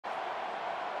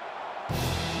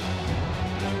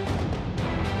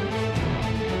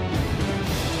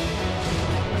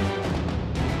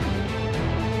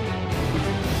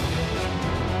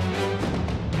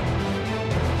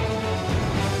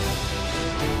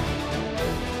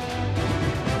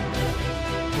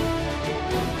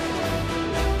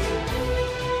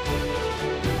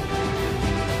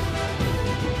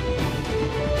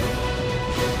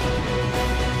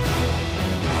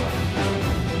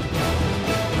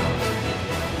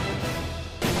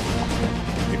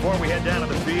Before we head down to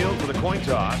the field for the coin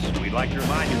toss, we'd like to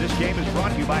remind you this game is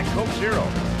brought to you by Coke Zero.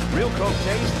 Real Coke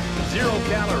taste, 0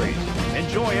 calories.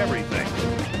 Enjoy everything.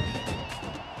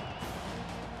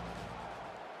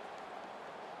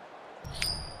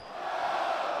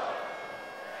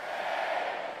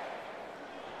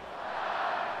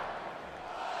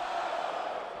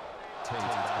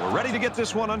 We're ready to get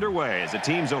this one underway as the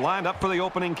teams are lined up for the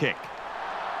opening kick.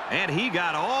 And he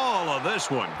got all of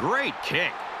this one. Great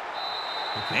kick.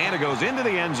 And it goes into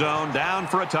the end zone, down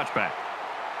for a touchback.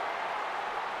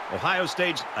 Ohio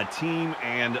State's a team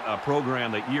and a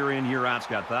program that year in, year out's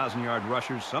got 1,000-yard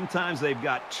rushers. Sometimes they've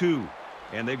got 2.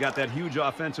 And they've got that huge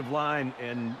offensive line,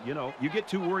 and, you know, you get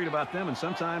too worried about them, and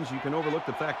sometimes you can overlook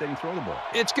the fact they can throw the ball.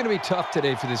 It's going to be tough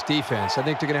today for this defense. I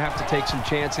think they're going to have to take some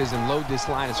chances and load this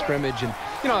line of scrimmage. And,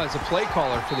 you know, as a play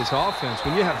caller for this offense,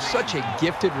 when you have such a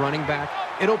gifted running back,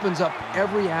 it opens up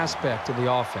every aspect of the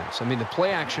offense. I mean, the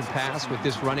play-action pass with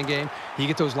this running game, you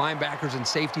get those linebackers and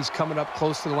safeties coming up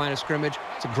close to the line of scrimmage.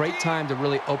 It's a great time to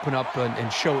really open up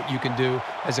and show what you can do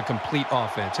as a complete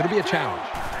offense. It'll be a challenge.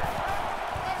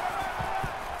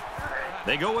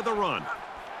 They go with the run.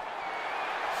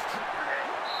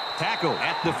 Tackle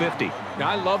at the 50. Now,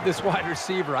 I love this wide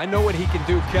receiver. I know what he can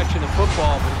do catching the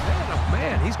football, but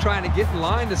man, he's trying to get in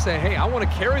line to say, hey, I want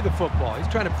to carry the football. He's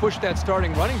trying to push that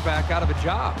starting running back out of a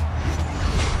job.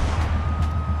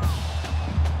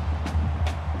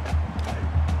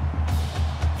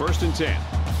 First and 10.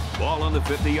 Ball on the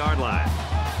 50-yard line.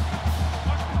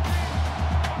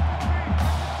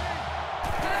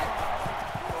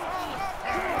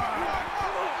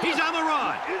 He's on the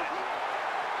run.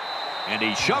 And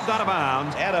he's shoved out of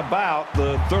bounds at about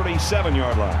the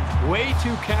 37-yard line. Way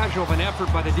too casual of an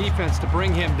effort by the defense to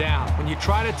bring him down. When you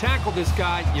try to tackle this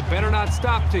guy, you better not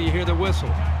stop till you hear the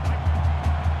whistle.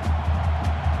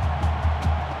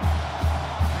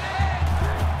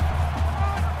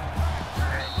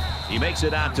 He makes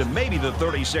it out to maybe the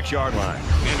 36-yard line.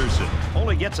 Anderson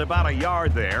only gets about a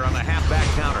yard there on the halfback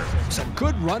counter. It's a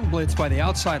good run blitz by the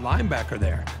outside linebacker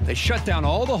there. They shut down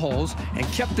all the holes and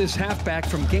kept this halfback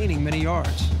from gaining many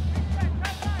yards.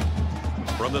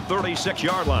 From the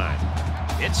 36-yard line,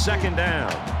 it's second down.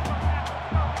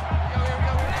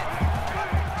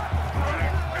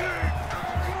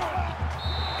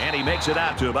 And he makes it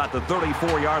out to about the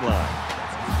 34-yard line.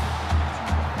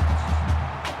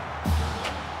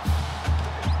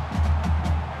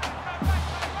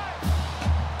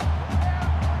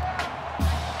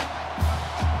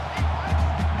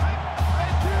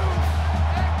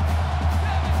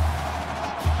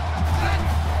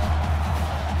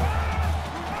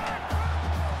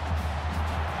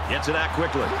 Gets it out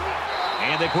quickly.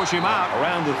 And they push him out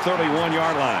around the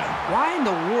 31-yard line. Why in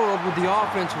the world would the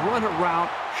offense run a route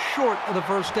short of the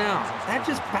first down? That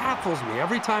just baffles me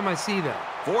every time I see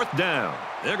that. Fourth down.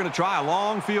 They're going to try a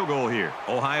long field goal here.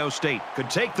 Ohio State could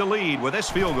take the lead with this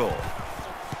field goal.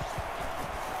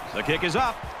 The kick is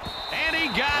up. And he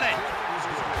got it.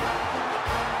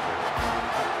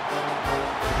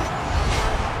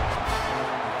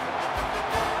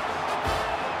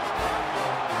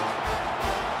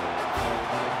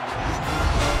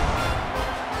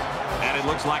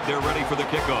 Looks like they're ready for the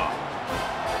kickoff.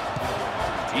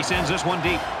 He sends this one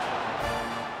deep.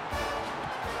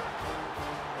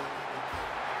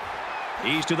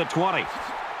 He's to the 20.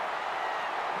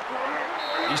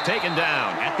 He's taken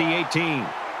down at the 18.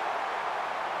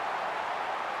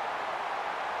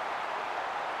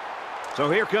 So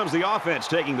here comes the offense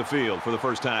taking the field for the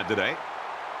first time today.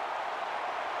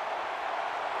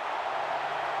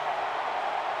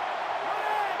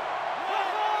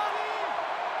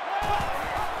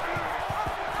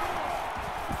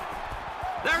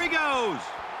 There he goes.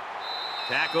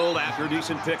 Tackled after a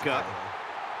decent pickup.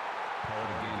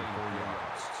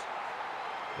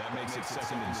 That makes it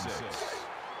 2nd and 6.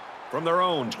 From their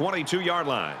own 22-yard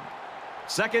line.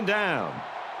 Second down.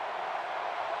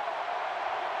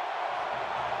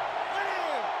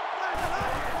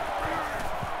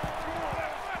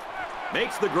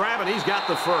 Makes the grab, and he's got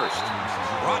the first.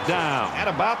 Brought down at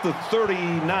about the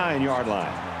 39-yard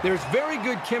line. There's very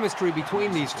good chemistry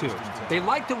between these two. They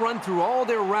like to run through all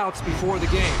their routes before the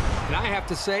game. And I have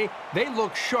to say, they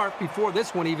look sharp before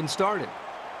this one even started.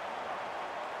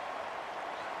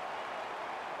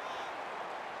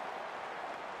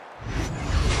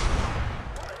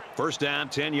 First down,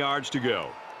 10 yards to go.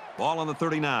 Ball on the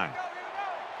 39.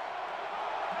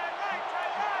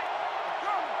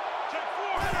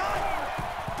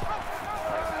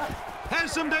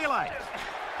 Has some daylight.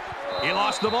 He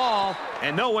lost the ball,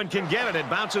 and no one can get it. It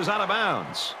bounces out of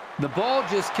bounds. The ball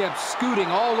just kept scooting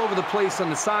all over the place on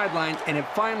the sideline, and it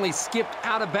finally skipped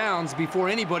out of bounds before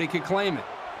anybody could claim it.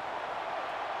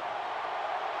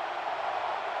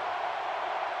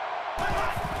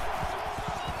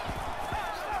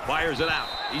 Fires it out.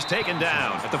 He's taken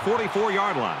down at the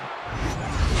 44-yard line.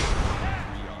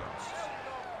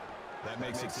 That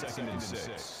makes it 2nd and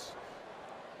 6.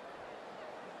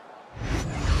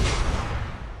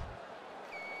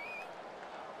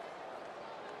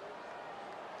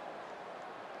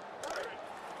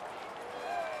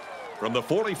 From the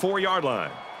 44-yard line,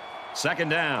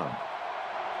 2nd down.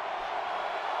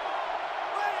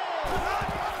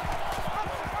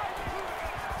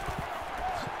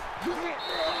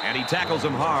 And he tackles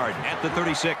him hard at the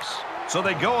 36. So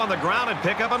they go on the ground and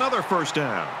pick up another 1st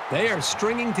down. They are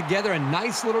stringing together a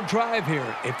nice little drive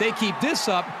here. If they keep this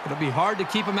up, it'll be hard to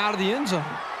keep them out of the end zone.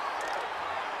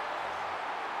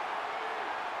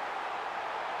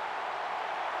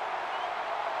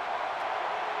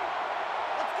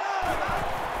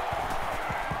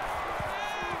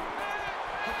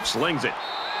 Slings it.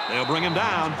 They'll bring him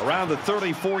down around the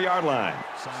 34-yard line.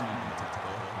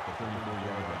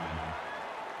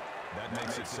 That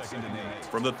makes it 2nd and 8.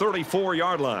 From the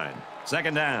 34-yard line,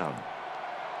 2nd down.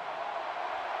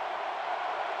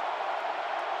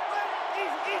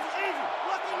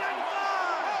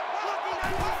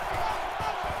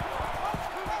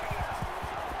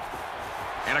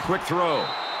 And a quick throw.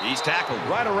 He's tackled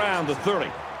right around the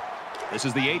 30. This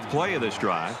is the 8th play of this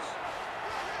drive.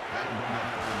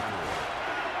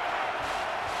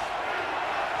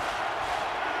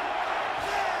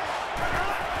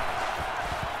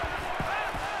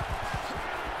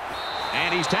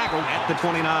 And he's tackled at the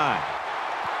 29.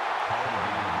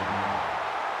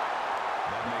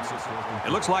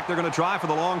 It looks like they're going to try for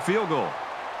the long field goal.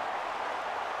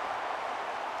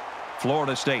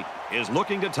 Florida State is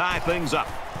looking to tie things up.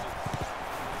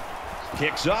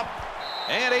 Kicks up,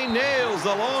 and he nails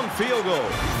the long field goal.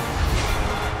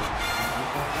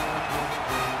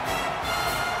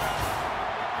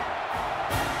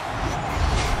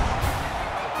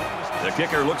 The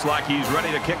kicker looks like he's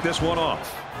ready to kick this one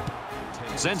off.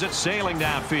 Sends it sailing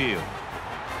downfield.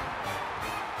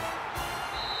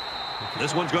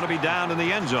 This one's going to be down in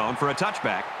the end zone for a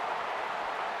touchback.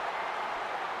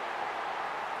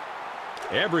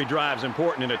 Every drive's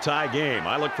important in a tie game.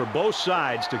 I look for both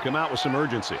sides to come out with some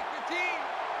urgency.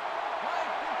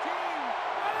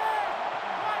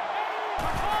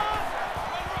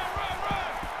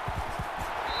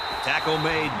 Tackle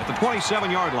made at the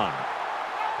 27-yard line.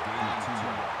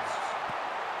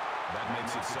 That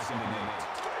makes it 2nd and 8.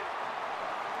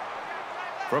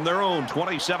 From their own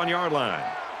 27-yard line,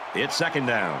 it's 2nd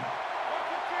down.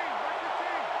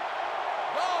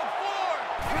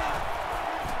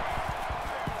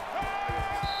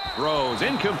 Throws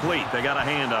incomplete. They got a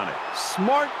hand on it.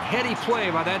 Smart, heady play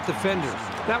by that defender.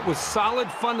 That was solid,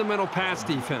 fundamental pass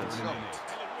defense.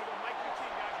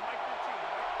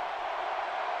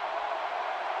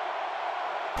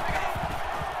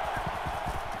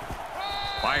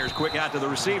 Fires quick out to the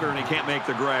receiver, and he can't make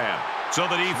the grab. So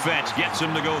the defense gets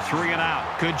him to go 3 and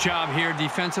out. Good job here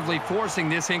defensively forcing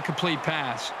this incomplete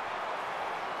pass.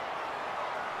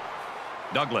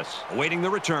 Douglas awaiting the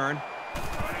return.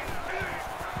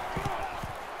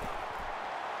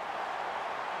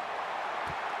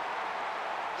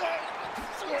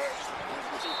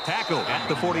 Tackle at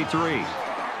the 43.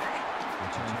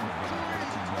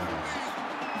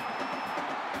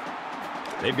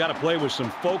 They've got to play with some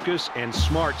focus and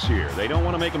smarts here. They don't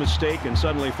want to make a mistake and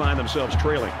suddenly find themselves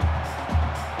trailing.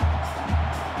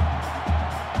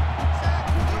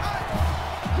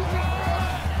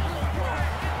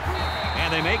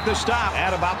 And they make the stop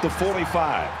at about the 45.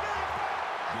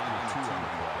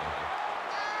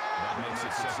 That makes it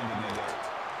 2nd and 8.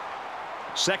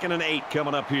 2nd and 8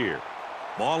 coming up here.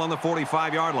 Ball on the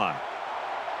 45-yard line.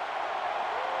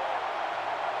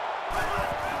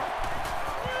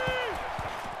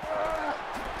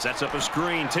 Sets up a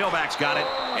screen. Tailback's got it.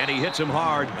 And he hits him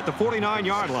hard at the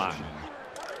 49-yard line.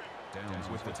 Downs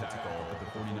with the tackle at the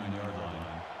 49-yard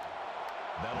line.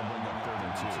 That'll bring up 3rd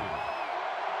and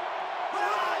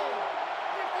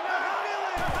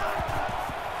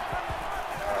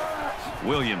 2.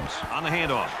 Williams on the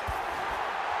handoff.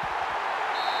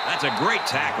 That's a great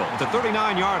tackle at the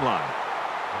 39-yard line.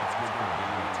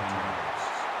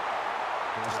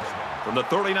 From the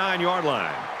 39-yard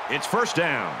line, it's 1st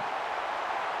down.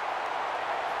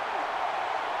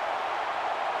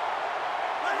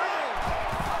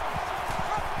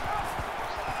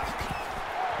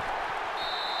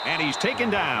 And he's taken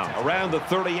down around the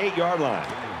 38-yard line.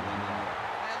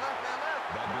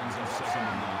 That brings him 2nd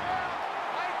and 9.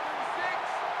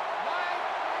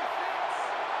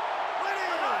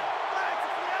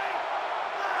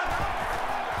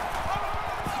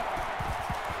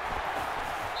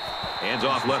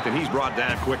 hands-off left, and he's brought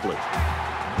down quickly.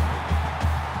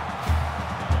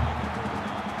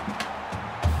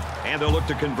 And they'll look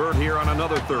to convert here on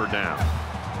another third down.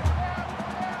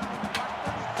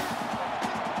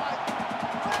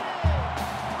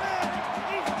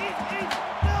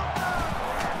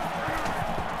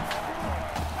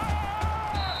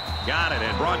 Got it,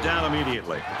 and brought down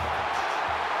immediately.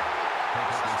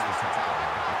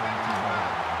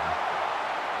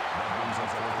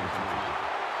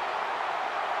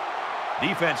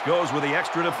 Defense goes with the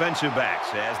extra defensive backs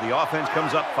as the offense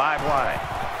comes up 5 wide.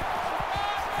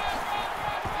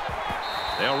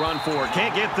 They'll run for it.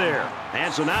 Can't get there.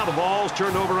 And so now the ball's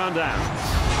turned over on downs.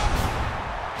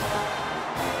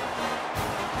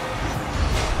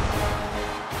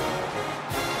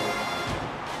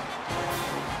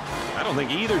 I don't think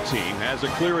either team has a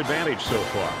clear advantage so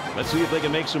far. Let's see if they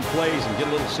can make some plays and get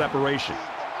a little separation.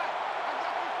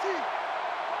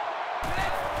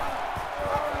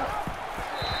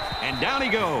 And down he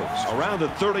goes around the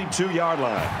 32-yard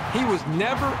line. He was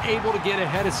never able to get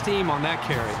ahead of steam on that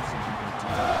carry.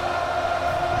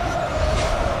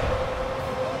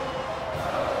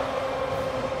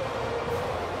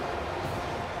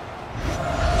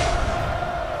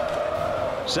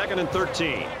 Second and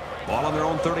 13. Ball on their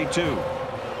own 32.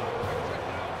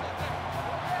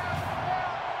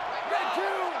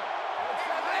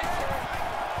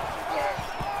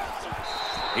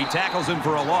 He tackles him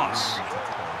for a loss.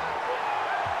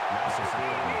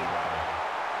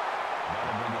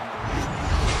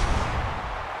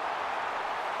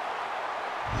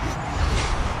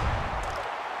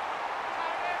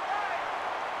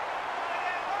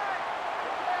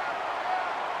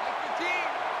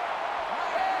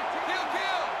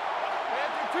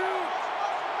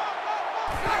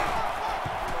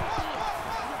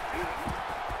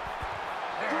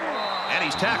 And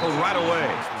he's tackled right away.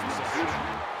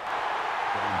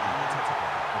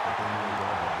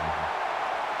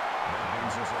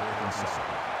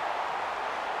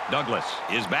 Douglas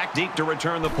is back deep to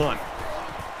return the punt.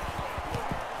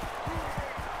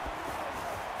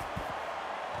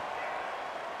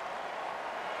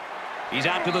 He's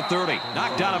out to the 30.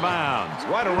 Knocked out of bounds.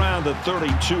 Right around the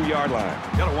 32-yard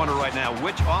line. Got to wonder right now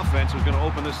which offense is going to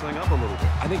open this thing up a little bit.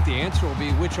 I think the answer will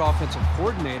be which offensive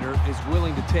coordinator is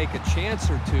willing to take a chance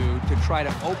or two to try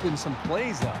to open some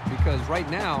plays up. Because right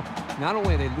now, not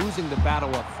only are they losing the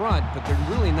battle up front, but they're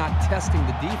really not testing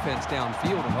the defense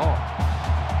downfield at all.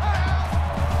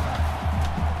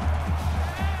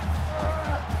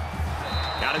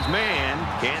 Got his man.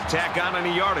 Can't tack on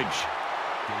any yardage.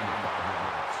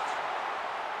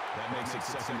 That makes it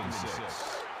 2nd and 6.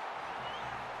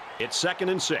 It's 2nd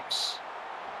and 6.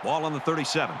 Ball on the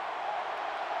 37.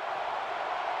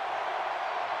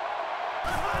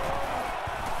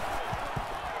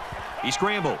 He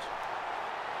scrambles.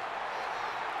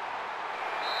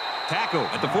 Tackle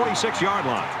at the 46-yard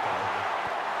line.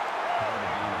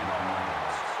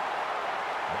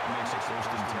 That makes it 1st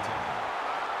and 10.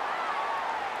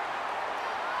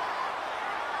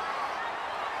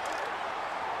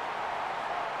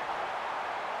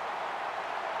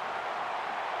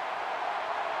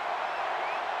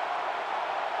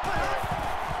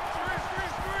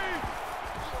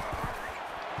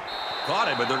 Caught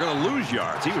it, but they're going to lose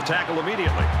yards. He was tackled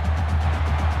immediately.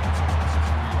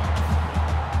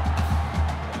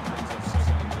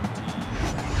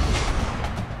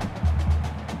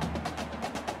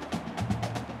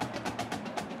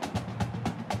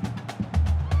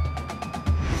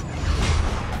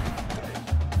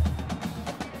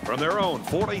 From their own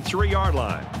 43-yard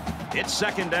line, it's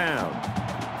 2nd down.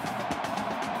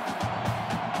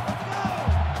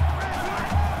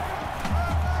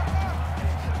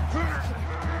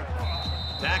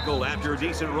 Tackled after a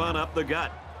decent run up the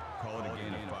gut. Call it a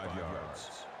gain of 5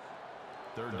 yards.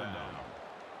 3rd down.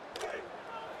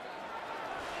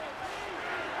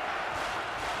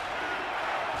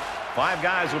 Five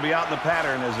guys will be out in the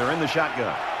pattern as they're in the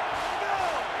shotgun.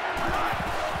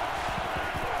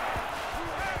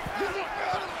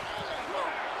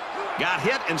 Got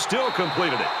hit and still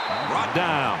completed it. Brought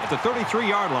down at the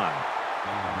 33-yard line.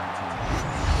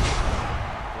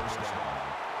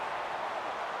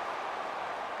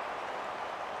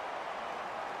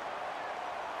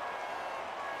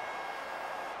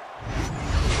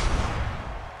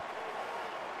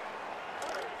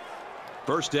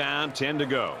 First down, 10 to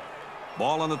go.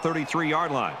 Ball on the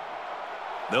 33-yard line.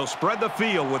 They'll spread the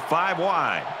field with 5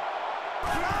 wide.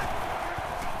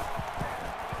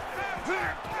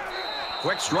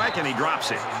 Quick strike, and he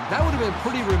drops it. That would have been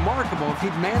pretty remarkable if he'd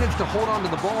managed to hold on to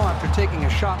the ball after taking a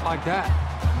shot like that.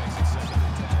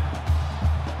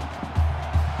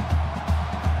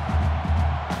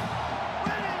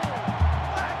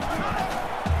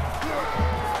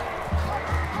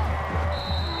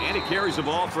 carries the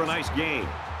ball for a nice gain.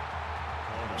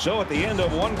 So at the end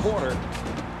of one quarter,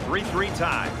 3-3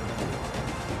 tie.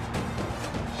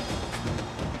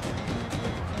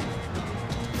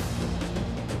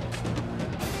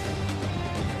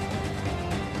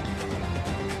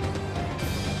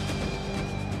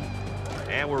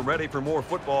 And we're ready for more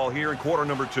football here in quarter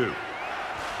number 2.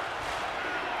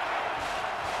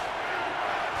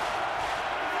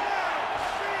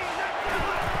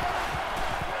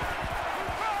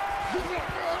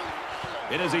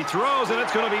 It is he throws, and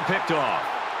it's going to be picked off.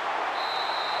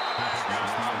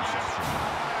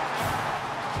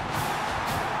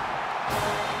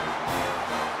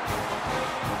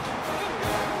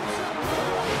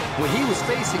 When he was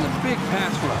facing a big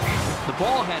pass rush, the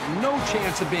ball had no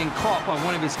chance of being caught by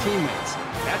one of his teammates.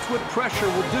 That's what pressure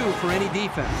will do for any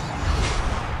defense.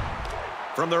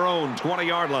 From their own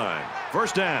 20-yard line,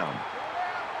 first down.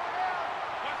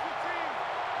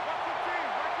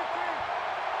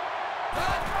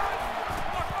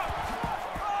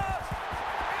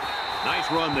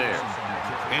 Nice run there.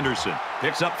 Henderson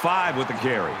picks up 5 with the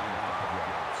carry.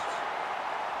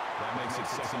 That makes it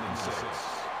 2nd and 6.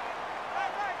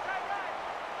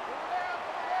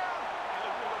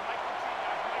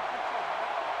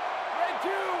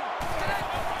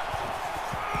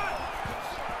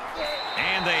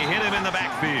 And they hit him in the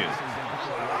backfield.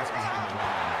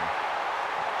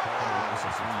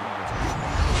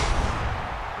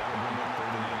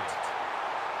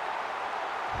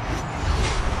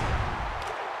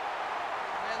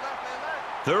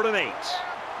 Third and 8.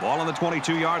 Ball on the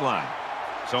 22-yard line.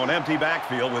 So an empty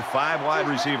backfield with 5 wide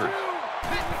receivers.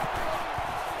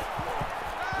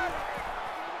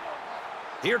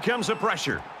 Here comes the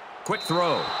pressure. Quick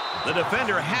throw. The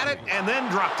defender had it and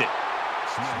then dropped it.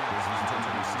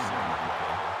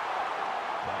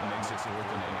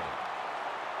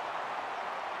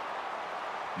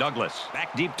 Douglas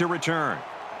back deep to return.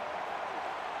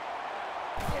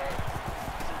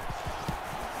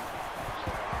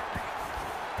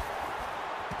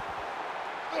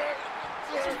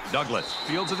 Douglas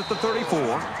fields it at the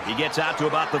 34. He gets out to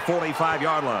about the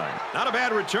 45-yard line. Not a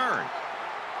bad return.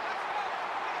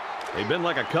 They've been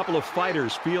like a couple of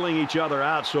fighters feeling each other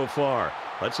out so far.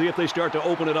 Let's see if they start to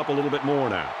open it up a little bit more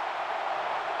now.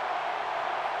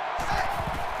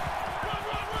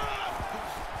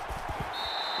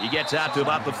 He gets out to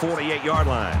about the 48-yard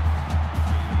line.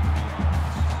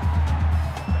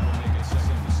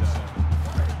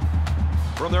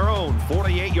 From their own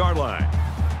 48-yard line.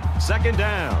 Second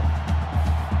down.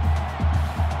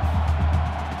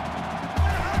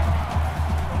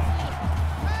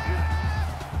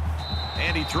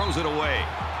 And he throws it away.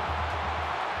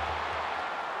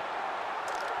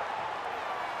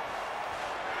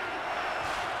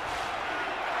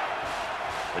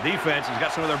 The defense has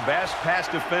got some of their best pass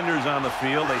defenders on the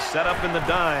field. They set up in the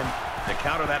dime to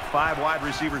counter that 5 wide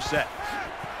receiver set.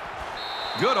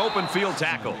 Good open field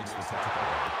tackle.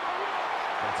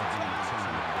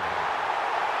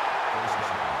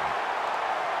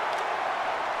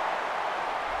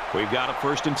 We've got a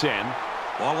 1st and 10.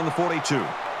 Ball on the 42.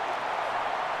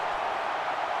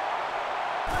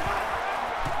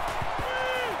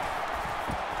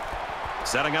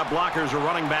 Setting up blockers, or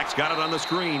running backs got it on the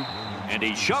screen. And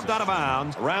he shoved out of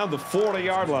bounds around the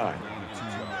 40-yard line.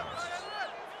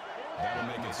 That'll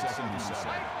make it 2nd and 7.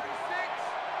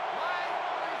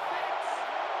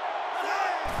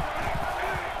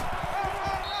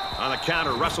 On the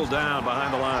counter, Russell down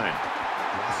behind the line.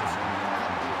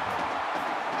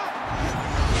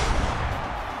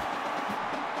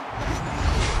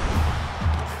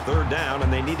 Third down,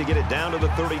 and they need to get it down to the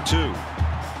 32.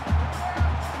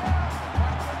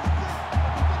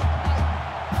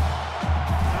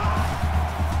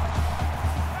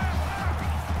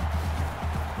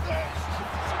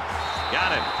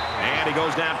 Got him. And he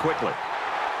goes down quickly.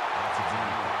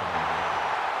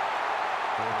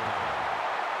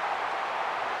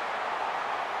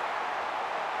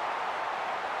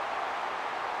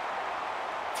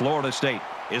 Florida State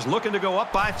is looking to go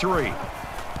up by 3.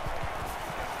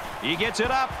 He gets it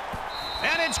up,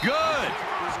 and it's good.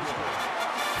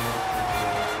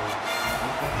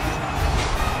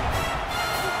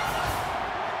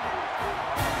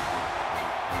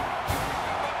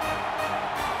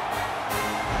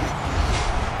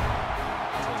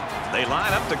 They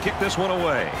line up to kick this one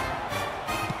away.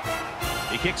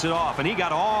 He kicks it off, and he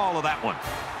got all of that one.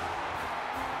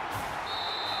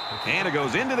 And it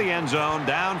goes into the end zone,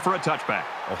 down for a touchback.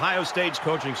 Ohio State's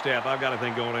coaching staff, I've got to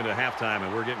think, going into halftime,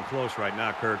 and we're getting close right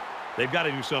now, Kirk. They've got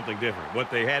to do something different. What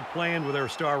they had planned with their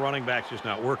star running backs just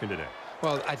not working today.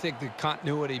 Well, I think the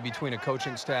continuity between a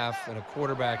coaching staff and a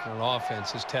quarterback and an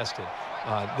offense is tested.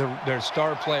 Their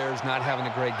star players not having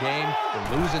a great game.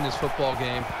 They're losing this football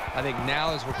game. I think now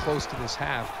as we're close to this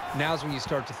half, now's when you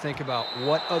start to think about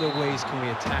what other ways can we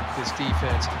attack this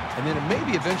defense. And then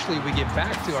maybe eventually we get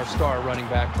back to our star running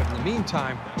back. But in the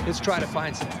meantime, let's try to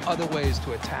find some other ways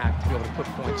to attack to be able to put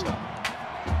points up.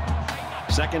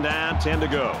 Second down, 10 to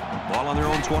go. Ball on their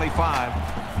own 25.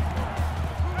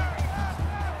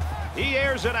 He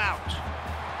airs it out.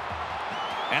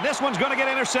 And this one's going to get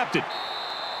intercepted.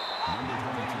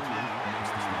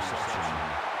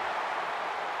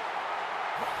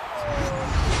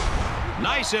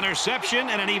 Nice interception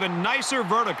and an even nicer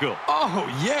vertical. Oh,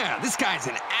 yeah, this guy's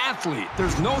an athlete.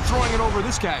 There's no throwing it over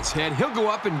this guy's head. He'll go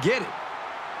up and get it.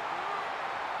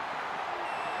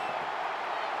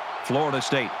 Florida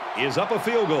State is up a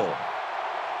field goal.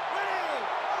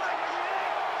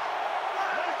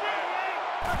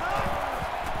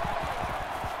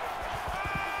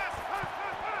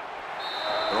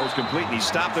 Throws complete and he's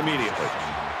stopped immediately.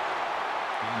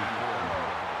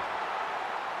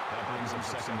 That brings him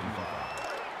 2nd and 5.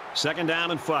 Second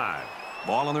down and 5.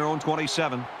 Ball on their own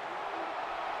 27.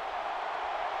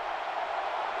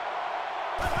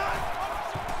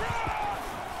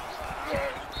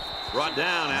 Brought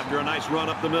down after a nice run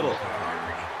up the middle.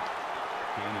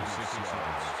 Gain of 6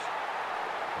 yards.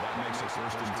 That makes it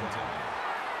 1st and 10.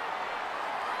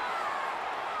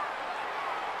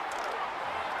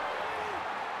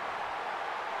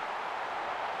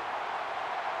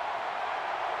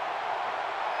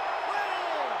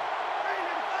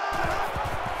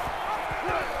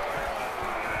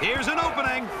 Here's an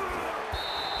opening.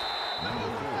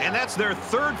 And that's their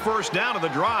 3rd first down of the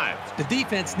drive. The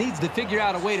defense needs to figure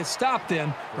out a way to stop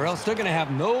them, or else they're going to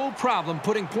have no problem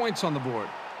putting points on the board.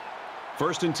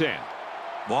 1st and 10.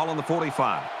 Ball on the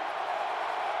 45.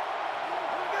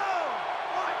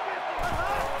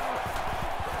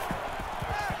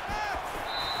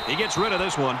 He gets rid of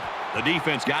this one. The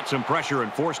defense got some pressure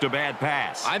and forced a bad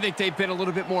pass. I think they've been a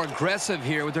little bit more aggressive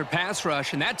here with their pass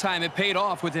rush, and that time it paid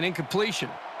off with an incompletion.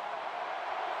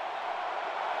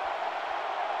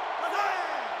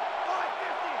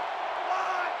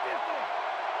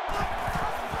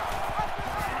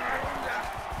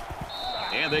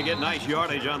 And they get nice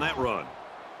yardage on that run.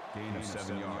 Gain of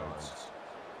 7 yards.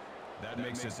 That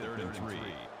makes it 3rd and 3.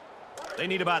 They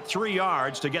need about 3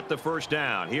 yards to get the first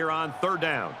down here on 3rd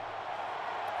down.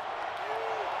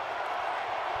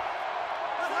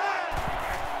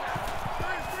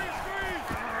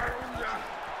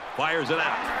 Fires it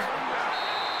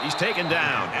out. He's taken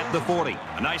down at the 40.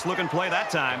 A nice looking play that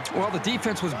time. Well, the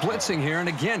defense was blitzing here, and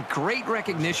again, great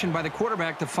recognition by the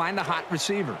quarterback to find the hot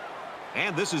receiver.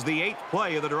 And this is the 8th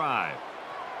play of the drive.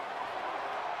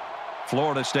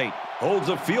 Florida State holds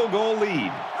a field goal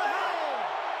lead.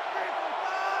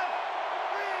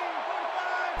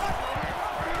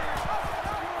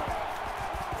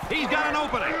 He's got an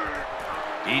opening.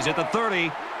 He's at the 30.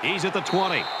 He's at the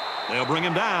 20. They'll bring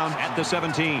him down at the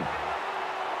 17. That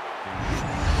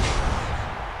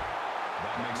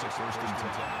makes it 1st and 10.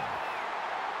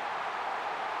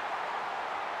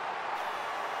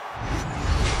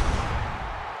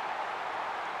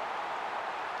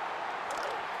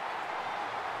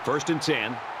 First and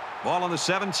 10. Ball on the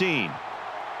 17.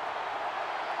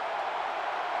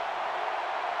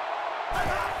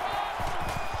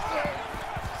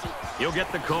 He'll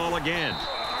get the call again.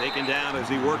 Taken down as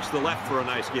he works the left for a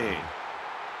nice gain.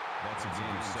 That's a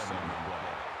gain of 7 on the play.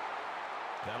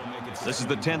 That'll make it. This is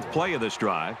the 10th play of this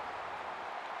drive.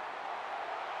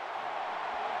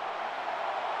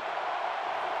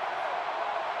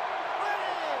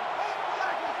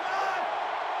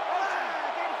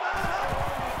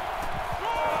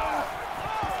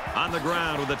 On the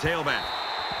ground with the tailback.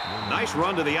 Nice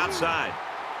run to the outside.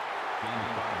 Gain of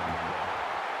 5 on the play.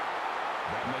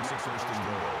 That makes it 1st and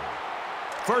goal.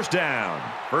 First down.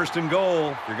 1st and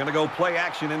goal. If you're going to go play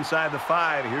action inside the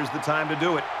 5, here's the time to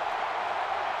do it.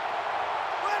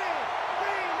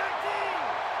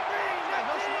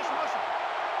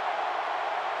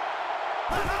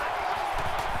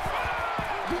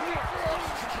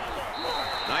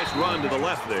 Nice run to the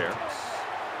left there.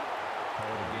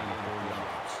 Called a gain of 4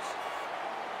 yards.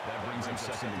 That brings him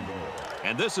 2nd and goal.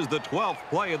 And this is the 12th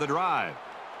play of the drive.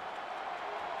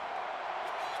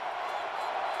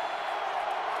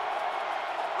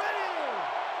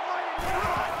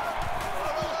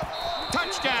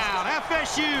 Touchdown,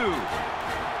 FSU!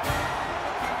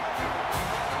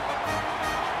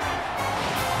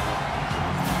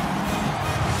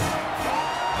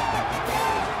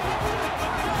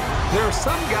 There are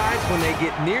some guys, when they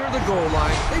get near the goal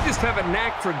line, they just have a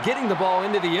knack for getting the ball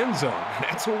into the end zone.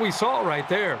 That's what we saw right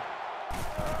there.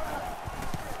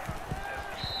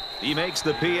 He makes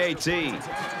the PAT.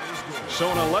 So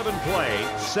an 11-play,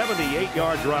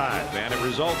 78-yard drive, and it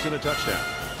results in a touchdown.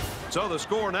 So the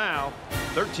score now,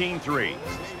 13-3.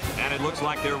 And it looks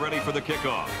like they're ready for the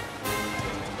kickoff.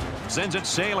 Sends it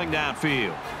sailing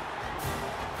downfield.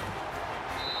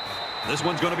 This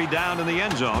one's going to be down in the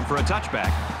end zone for a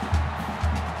touchback.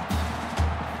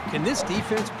 Can this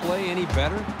defense play any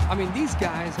better? I mean, these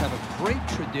guys have a great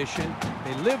tradition.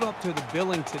 They live up to the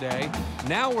billing today.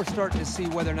 Now we're starting to see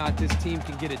whether or not this team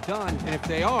can get it done. And if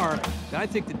they are, then I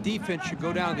think the defense should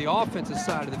go down to the offensive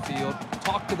side of the field,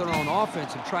 talk to their own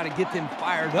offense, and try to get them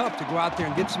fired up to go out there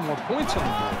and get some more points on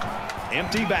the board.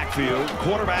 Empty backfield,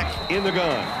 quarterback in the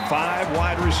gun, 5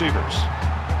 wide receivers.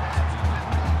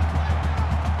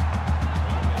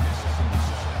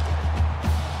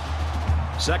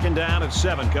 Second down and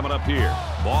 7 coming up here.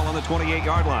 Ball on the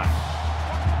 28-yard line.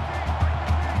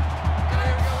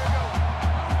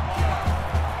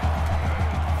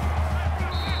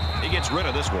 He gets rid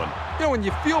of this one. You know, when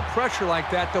you feel pressure like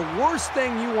that, the worst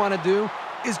thing you want to do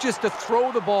is just to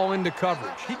throw the ball into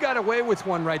coverage. He got away with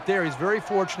one right there. He's very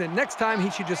fortunate. Next time,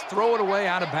 he should just throw it away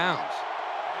out of bounds.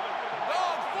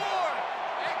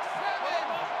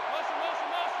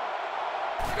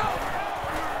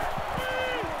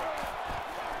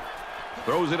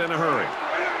 Throws it in a hurry.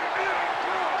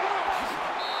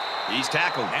 He's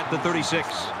tackled at the 36.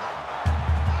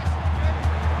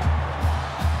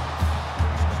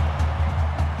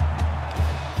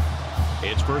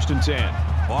 It's 1st and 10.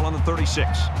 Ball on the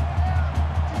 36.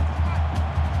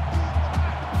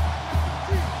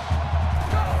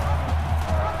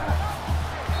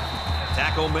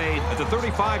 Tackle made at the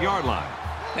 35-yard line.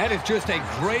 That is just a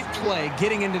great play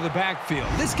getting into the backfield.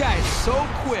 This guy is so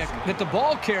quick that the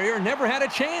ball carrier never had a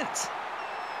chance.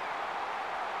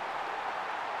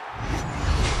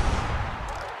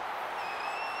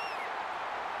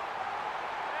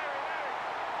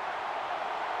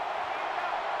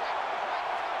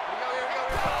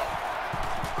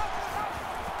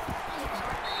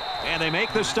 And they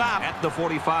make the stop at the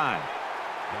 45.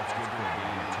 That's good for a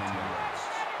gain of 10 yards.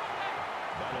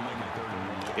 That'll make it 3rd and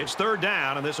 1. It's 3rd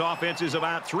down, and this offense is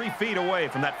about 3 feet away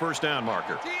from that first down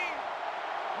marker.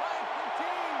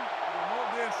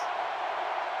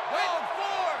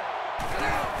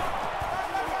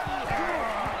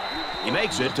 He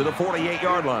makes it to the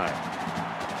 48-yard line.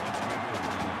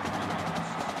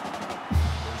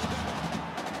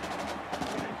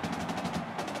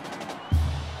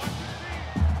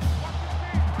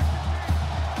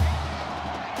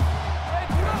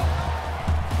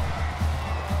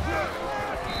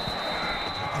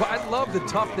 I love the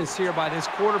toughness here by this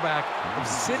quarterback of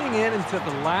sitting in until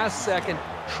the last second,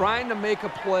 trying to make a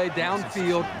play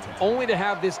downfield, only to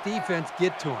have this defense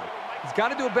get to him. He's got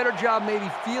to do a better job maybe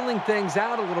feeling things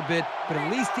out a little bit, but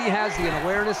at least he has the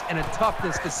awareness and a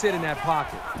toughness to sit in that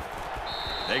pocket.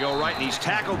 They go right, and he's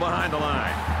tackled behind the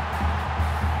line.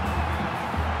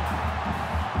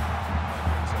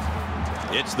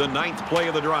 It's the 9th play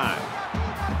of the drive.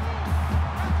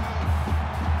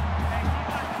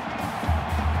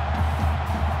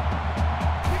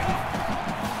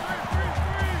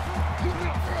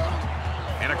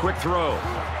 And a quick throw.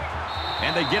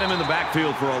 And they get him in the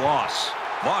backfield for a loss.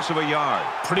 Loss of a yard.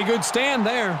 Pretty good stand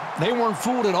there. They weren't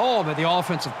fooled at all by the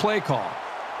offensive play call.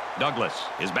 Douglas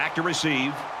is back to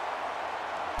receive.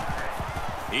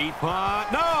 He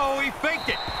punt. No, he faked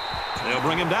it. They'll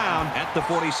bring him down at the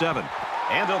 47.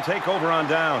 And they'll take over on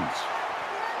downs.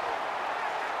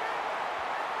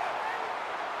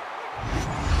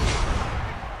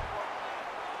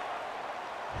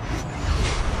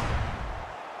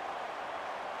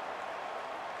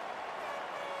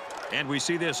 And we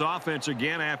see this offense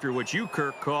again after what you,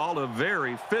 Kirk, called a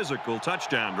very physical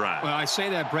touchdown drive. Well, I say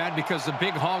that, Brad, because the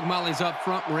big hog mollies up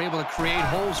front were able to create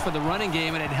holes for the running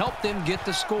game, and it helped them get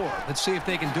the score. Let's see if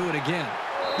they can do it again.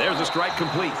 There's a strike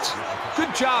complete.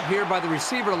 Good job here by the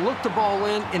receiver to look the ball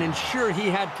in and ensure he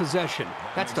had possession.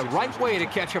 That's the right way to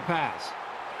catch a pass.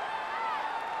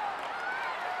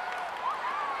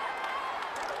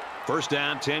 First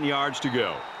down, 10 yards to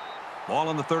go. Ball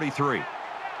on the 33.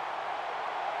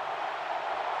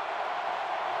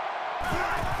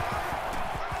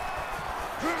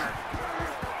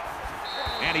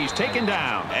 And he's taken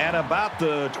down at about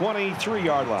the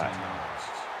 23-yard line.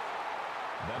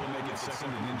 That'll make it 2nd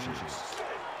and inches.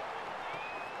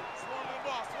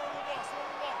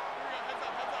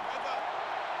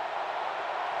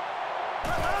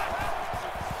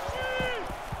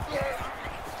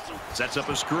 Sets up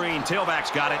a screen.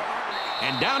 Tailback's got it.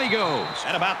 And down he goes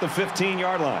at about the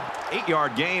 15-yard line.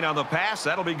 8-yard gain on the pass.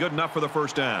 That'll be good enough for the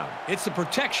first down. It's the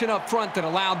protection up front that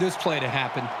allowed this play to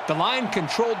happen. The line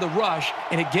controlled the rush,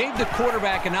 and it gave the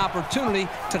quarterback an opportunity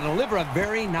to deliver a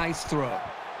very nice throw.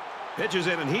 Pitches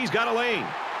in, and he's got a lane.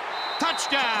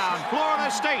 Touchdown, Florida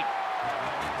State.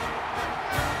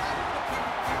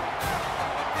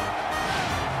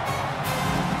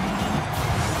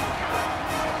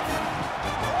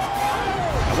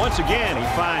 Once again, he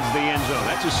finds the end zone.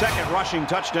 That's his second rushing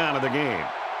touchdown of the game.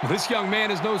 Well, this young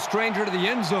man is no stranger to the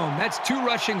end zone. That's 2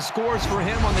 rushing scores for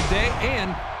him on the day,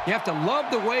 and you have to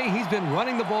love the way he's been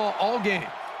running the ball all game.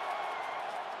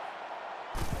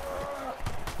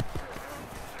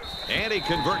 And he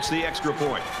converts the extra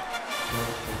point.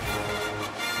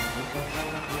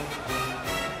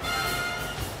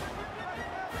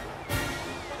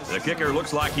 The kicker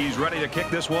looks like he's ready to kick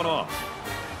this one off.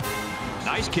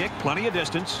 Nice kick, plenty of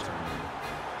distance.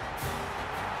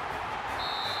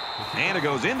 And it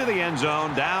goes into the end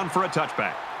zone, down for a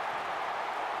touchback.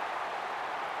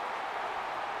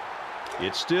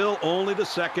 It's still only the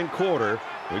second quarter.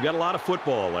 We've got a lot of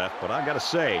football left, but I've got to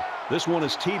say, this one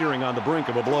is teetering on the brink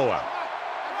of a blowout.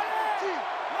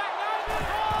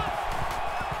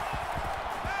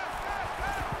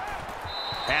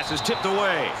 Pass is tipped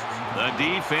away. The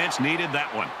defense needed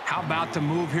that one. How about the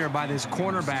move here by this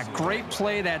cornerback? Great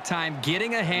play that time,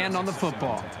 getting a hand on the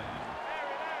football.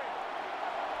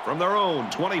 From their own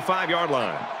 25-yard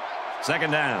line.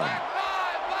 Second down.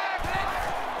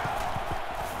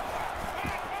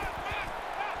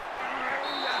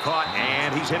 Caught,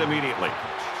 and he's hit immediately.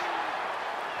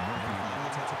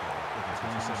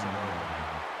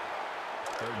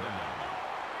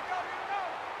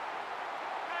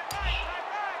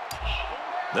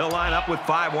 They'll line up with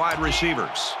 5 wide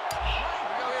receivers.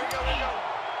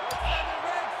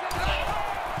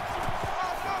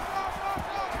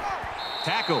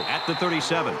 Tackle at the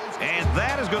 37. And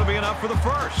that is going to be enough for the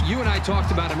first. You and I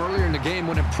talked about him earlier in the game.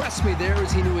 What impressed me there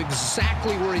is he knew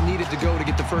exactly where he needed to go to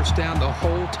get the first down the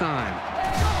whole time.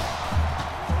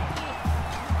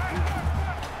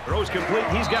 Throws complete.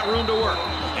 He's got room to work.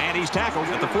 And he's tackled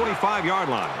at the 45-yard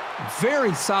line.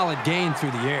 Very solid gain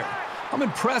through the air. I'm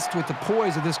impressed with the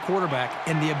poise of this quarterback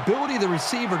and the ability of the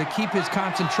receiver to keep his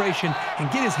concentration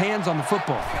and get his hands on the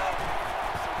football.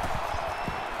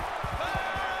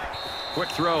 Quick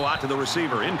throw out to the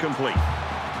receiver, incomplete.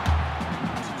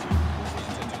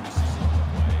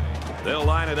 They'll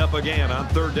line it up again on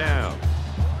third down.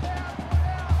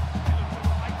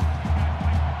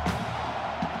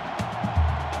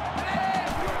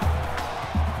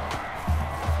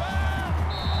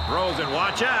 Throws it,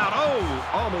 watch out. Oh,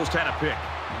 almost had a pick.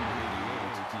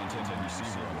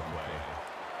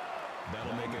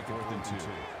 That'll make it 4th and 2.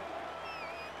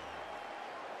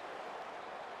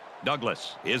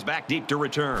 Douglas is back deep to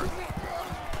return.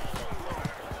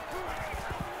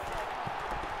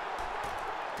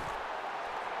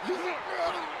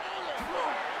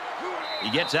 He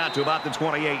gets out to about the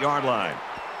 28-yard line.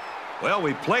 Well,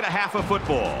 we played a half of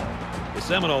football. The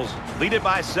Seminoles lead it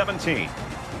by 17.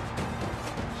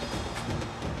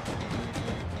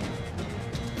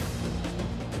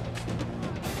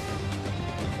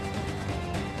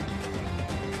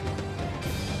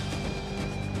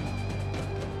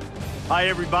 Hi,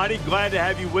 everybody. Glad to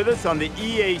have you with us on the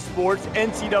EA Sports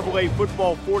NCAA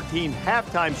Football 14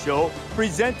 halftime show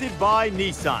presented by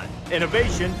Nissan.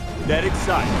 Innovation that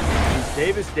excites. Bruce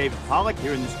Davis, David Pollack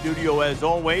here in the studio as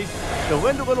always to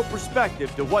lend a little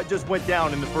perspective to what just went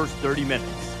down in the first 30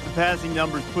 minutes. The passing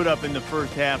numbers put up in the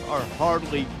first half are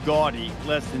hardly gaudy,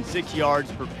 less than 6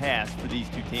 yards per pass for these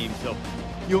two teams. So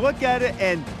you look at it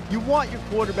and you want your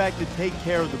quarterback to take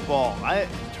care of the ball.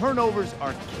 Turnovers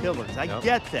are killers. I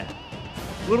get that.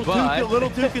 A little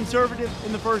too conservative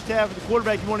in the first half of the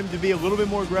quarterback. You want him to be a little bit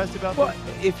more aggressive out there? Well,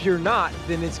 if you're not,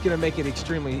 then it's going to make it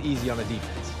extremely easy on the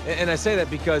defense. And I say that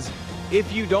because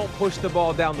if you don't push the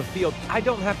ball down the field, I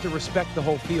don't have to respect the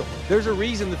whole field. There's a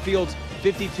reason the field's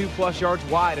 52-plus yards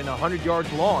wide and 100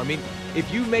 yards long. I mean,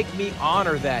 if you make me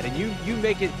honor that and you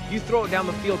throw it down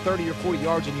the field 30 or 40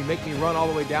 yards and you make me run all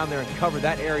the way down there and cover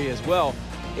that area as well,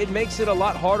 it makes it a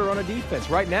lot harder on a defense.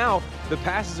 Right now, the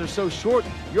passes are so short,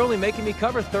 you're only making me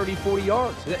cover 30, 40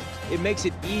 yards. It makes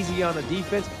it easy on a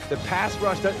defense. The pass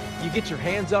rush, you get your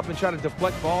hands up and try to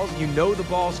deflect balls. You know the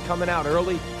ball's coming out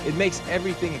early. It makes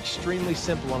everything extremely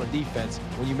simple on a defense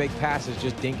when you make passes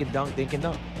just dink and dunk, dink and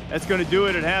dunk. That's going to do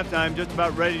it at halftime. Just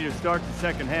about ready to start the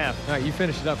second half. All right, you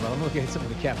finish it up, bro. I'm looking at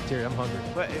something in the cafeteria. I'm hungry.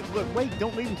 But look, wait,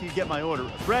 don't leave until you get my order.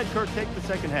 Brad Kirk, take the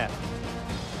second half.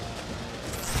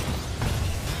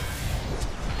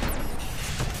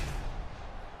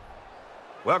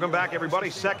 Welcome back, everybody.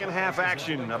 Second half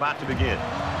action about to begin.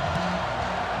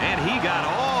 And he got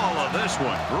all of this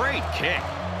one. Great kick.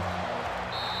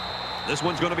 This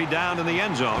one's going to be down in the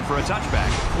end zone for a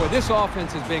touchback. Boy, this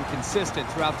offense has been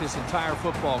consistent throughout this entire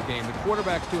football game. The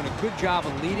quarterback's doing a good job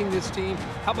of leading this team.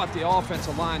 How about the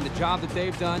offensive line, the job that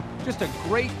they've done? Just a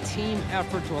great team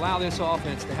effort to allow this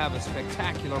offense to have a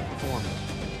spectacular performance.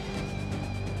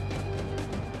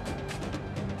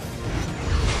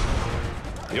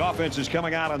 The offense is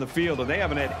coming out on the field, and they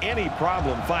haven't had any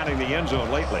problem finding the end zone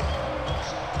lately.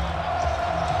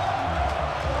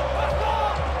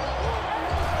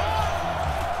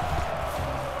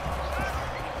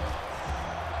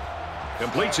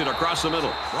 Completes it across the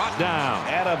middle. Brought down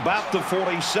at about the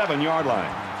 47-yard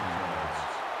line.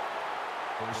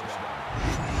 First down.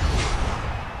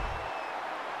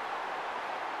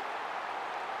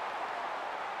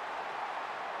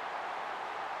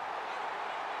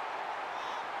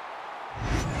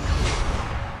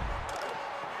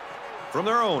 From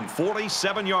their own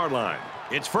 47-yard line,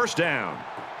 it's first down.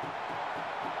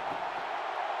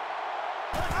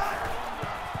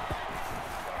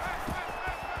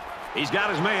 He's got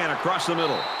his man across the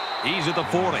middle. He's at the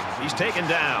 40. He's taken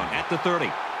down at the 30.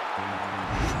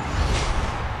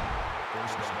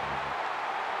 First down.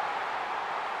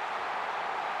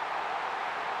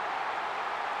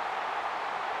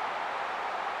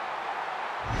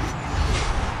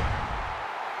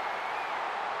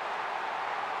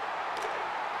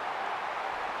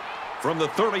 From the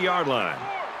 30-yard line,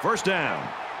 first down.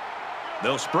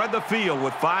 They'll spread the field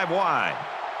with 5 wide.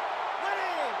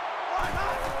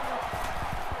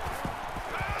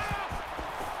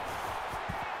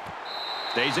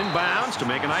 Stays in bounds to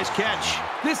make a nice catch.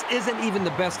 This isn't even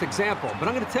the best example, but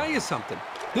I'm going to tell you something.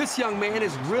 This young man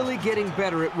is really getting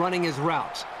better at running his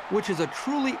routes, which is a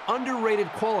truly underrated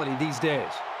quality these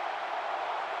days.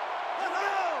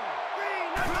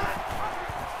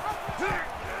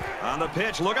 On the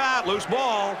pitch, look out, loose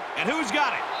ball. And who's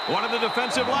got it? One of the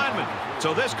defensive linemen.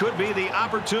 So this could be the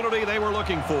opportunity they were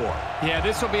looking for. Yeah,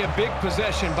 this will be a big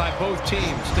possession by both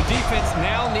teams. The defense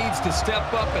now needs to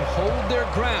step up and hold their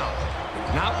ground.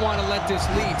 Not want to let this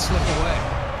lead slip away.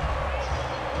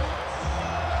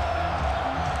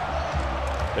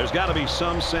 There's got to be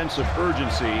some sense of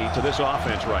urgency to this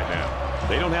offense right now.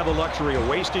 They don't have the luxury of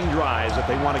wasting drives if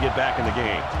they want to get back in the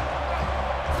game.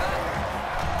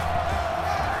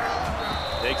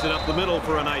 Takes it up the middle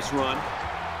for a nice run.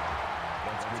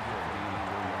 That's good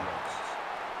yards.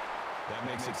 That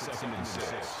makes it 2nd and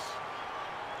 6.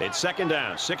 It's second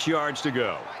down, 6 yards to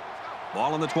go.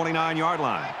 Ball on the 29-yard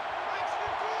line.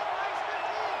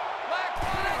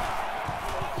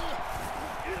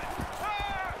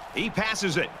 He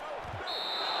passes it.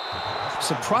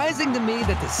 Surprising to me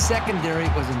that the secondary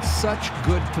was in such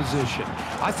good position.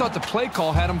 I thought the play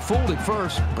call had him fooled at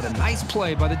first, but a nice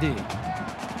play by the D.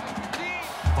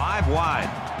 5 wide.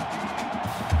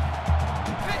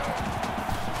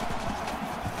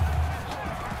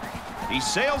 He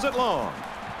sails it long.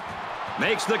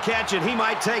 Makes the catch, and he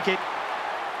might take it.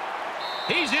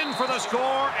 He's in for the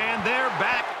score, and they're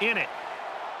back in it.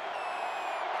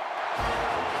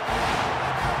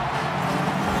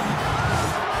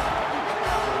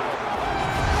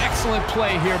 Excellent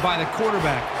play here by the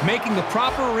quarterback, making the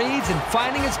proper reads and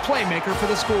finding his playmaker for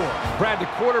the score. Brad, the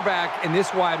quarterback and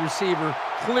this wide receiver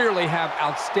clearly have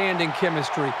outstanding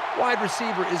chemistry. Wide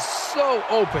receiver is so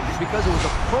open because it was a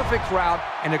perfect route,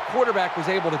 and the quarterback was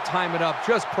able to time it up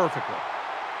just perfectly.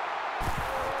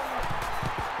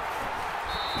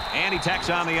 And he tacks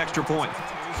on the extra point.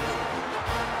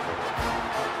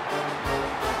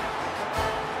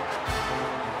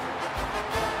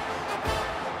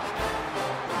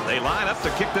 They line up to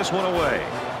kick this one away.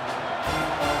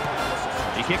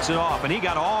 He kicks it off, and he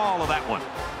got all of that one.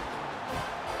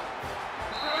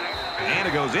 And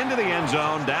it goes into the end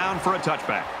zone, down for a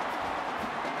touchback.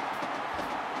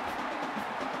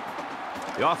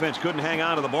 The offense couldn't hang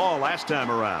on to the ball last time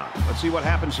around. Let's see what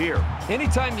happens here.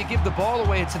 Anytime you give the ball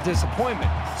away, it's a disappointment.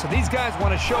 So these guys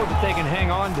want to show that they can hang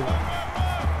on to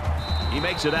it. He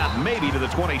makes it out maybe to the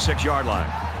 26-yard line.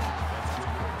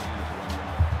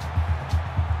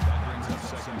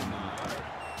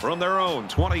 From their own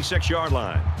 26-yard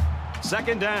line.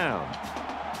 Second down.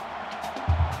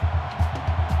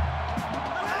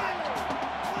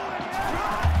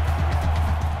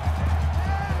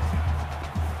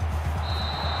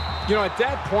 You know, at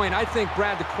that point, I think,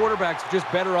 Brad, the quarterback's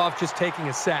just better off just taking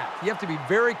a sack. You have to be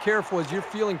very careful as you're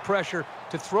feeling pressure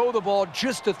to throw the ball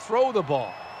just to throw the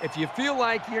ball. If you feel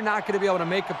like you're not going to be able to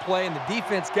make a play and the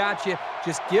defense got you,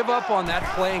 just give up on that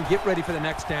play and get ready for the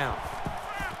next down.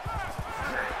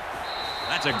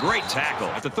 That's a great tackle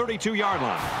at the 32-yard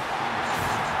line.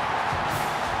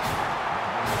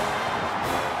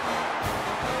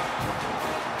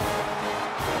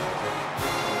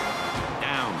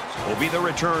 Downs will be the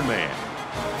return man.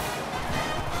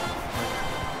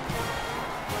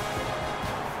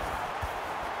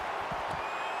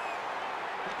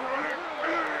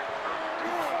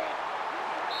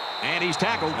 And he's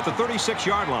tackled at the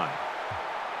 36-yard line.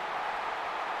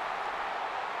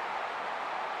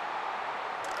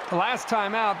 The last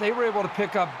time out, they were able to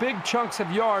pick up big chunks of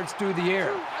yards through the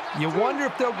air. You wonder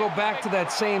if they'll go back to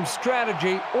that same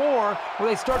strategy, or will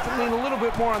they start to lean a little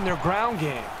bit more on their ground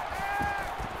game?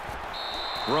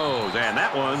 Throws, and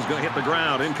that one's going to hit the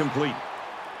ground, incomplete.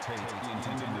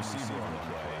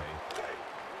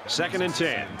 Second and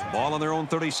 10. Ball on their own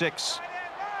 36.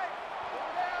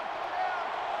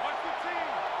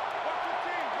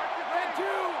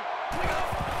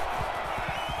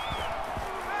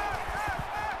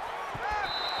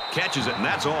 Catches it, and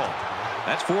that's all.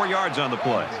 That's 4 yards on the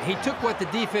play. He took what the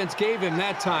defense gave him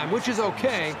that time, which is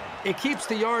okay. It keeps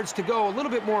the yards to go a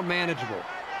little bit more manageable.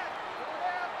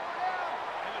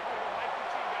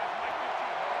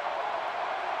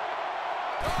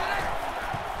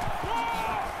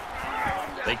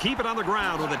 They keep it on the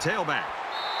ground with a tailback.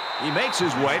 He makes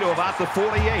his way to about the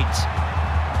 48.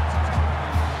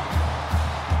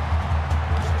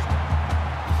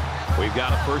 We've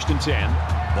got a first and 10.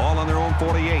 Ball on their own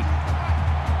 48.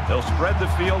 They'll spread the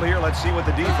field here. Let's see what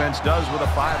the defense does with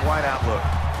a 5-wide outlook.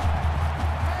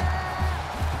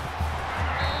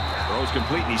 Throws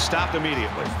complete, and he stopped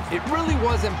immediately. It really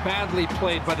wasn't badly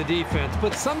played by the defense,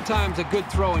 but sometimes a good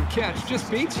throw and catch just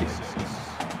beats you.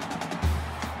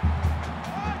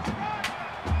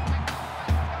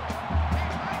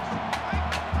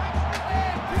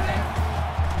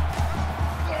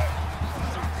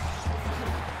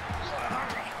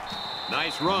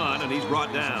 Nice run, and he's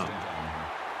brought down.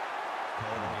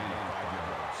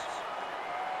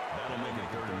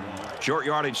 Short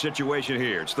yardage situation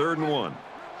here. It's 3rd and 1.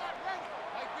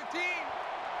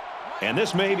 And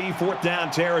this may be 4th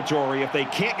down territory if they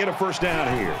can't get a first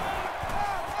down here.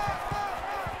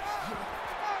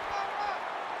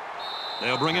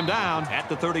 They'll bring him down at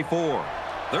the 34.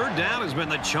 3rd down has been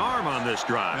the charm on this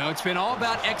drive. Well, it's been all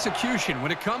about execution.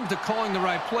 When it comes to calling the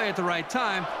right play at the right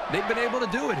time, they've been able to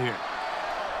do it here.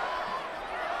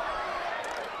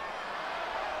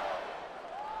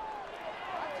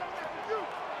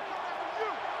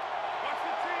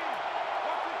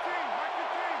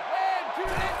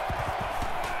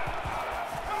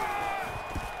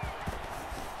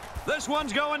 This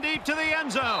one's going deep to the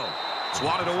end zone.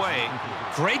 Swatted away.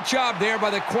 Great job there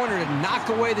by the corner to knock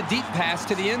away the deep pass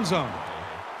to the end zone.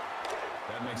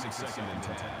 That makes it 2nd and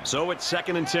 10. So it's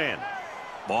 2nd and 10.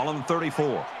 Ball on the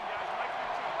 34.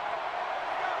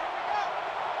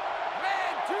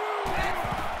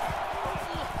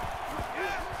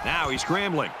 Now he's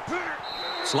scrambling.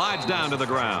 Slides down to the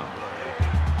ground.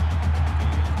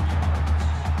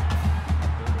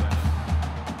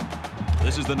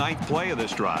 This is the 9th play of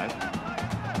this drive.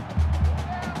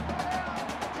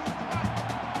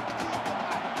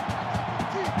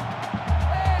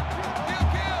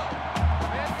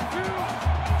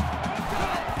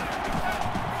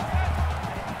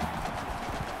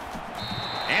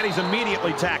 And he's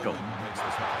immediately tackled.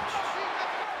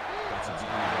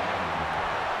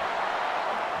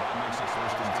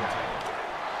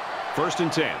 First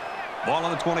and 10. Ball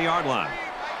on the 20-yard line.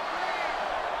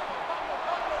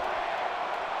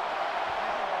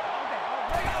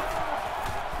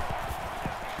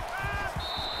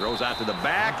 Throws out to the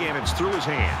back, and it's through his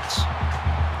hands.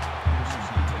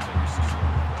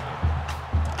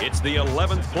 It's the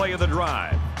 11th play of the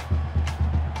drive.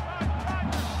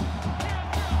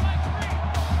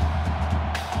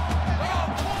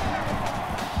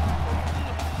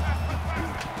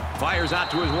 Fires out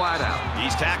to his wideout.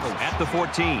 He's tackled at the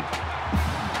 14.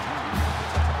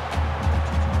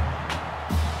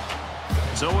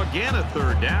 So again, a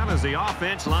 3rd down as the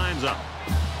offense lines up.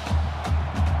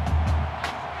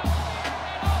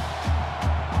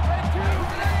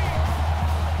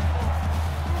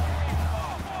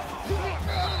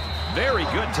 Very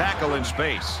good tackle in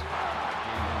space.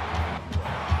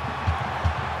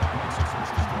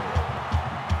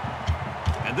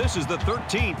 And this is the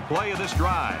 13th play of this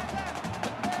drive.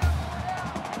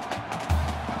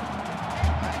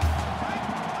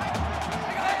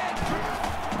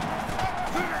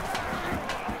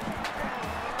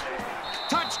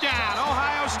 Touchdown,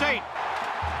 Ohio State.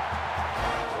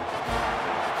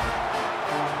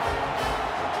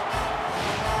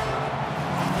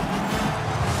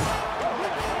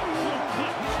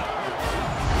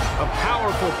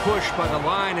 powerful push by the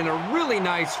line and a really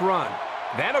nice run.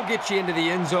 That'll get you into the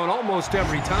end zone almost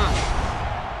every time.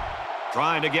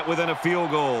 Trying to get within a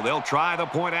field goal. They'll try the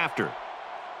point after.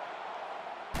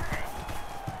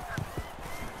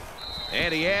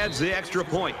 And he adds the extra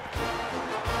point.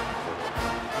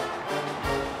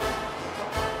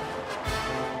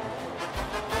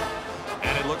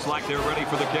 And it looks like they're ready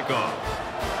for the kickoff.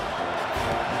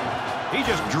 He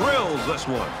just drills this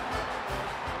one.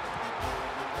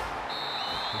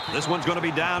 This one's going to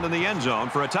be down in the end zone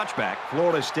for a touchback.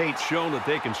 Florida State's shown that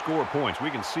they can score points. We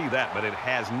can see that, but it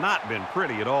has not been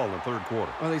pretty at all in the third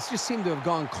quarter. Well, they just seem to have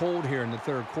gone cold here in the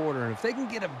third quarter. And if they can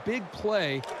get a big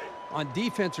play on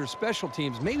defense or special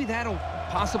teams, maybe that'll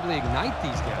possibly ignite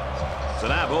these guys. So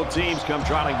now both teams come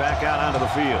trotting back out onto the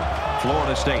field.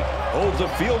 Florida State holds a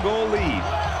field goal lead.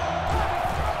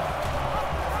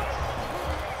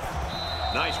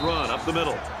 Nice run up the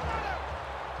middle.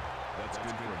 That's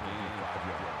good for a gain of 5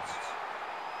 yards.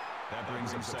 That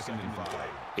brings him 2nd and 5.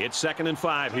 It's 2nd and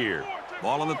 5 here.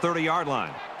 Ball on the 30-yard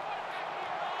line.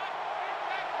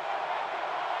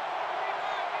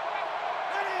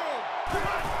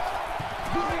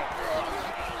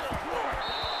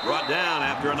 Brought down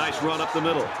after a nice run up the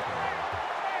middle. Gain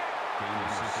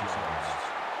of 6 yards.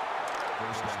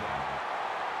 First down.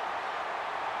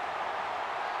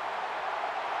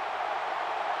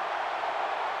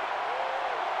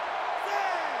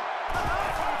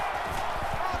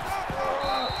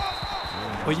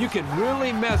 But you can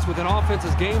really mess with an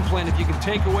offense's game plan if you can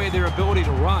take away their ability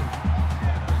to run.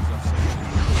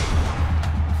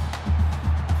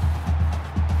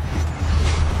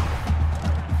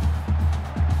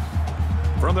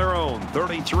 From their own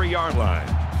 33-yard line,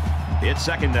 it's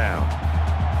 2nd down.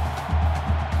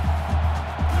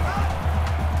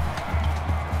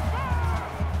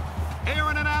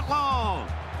 Aaron and out long.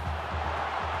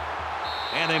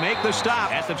 And they make the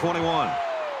stop at the 21.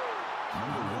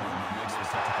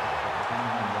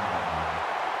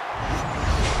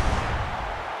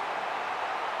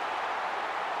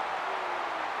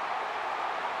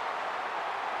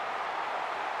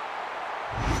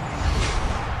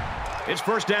 It's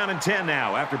 1st down and 10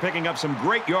 now after picking up some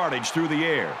great yardage through the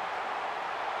air.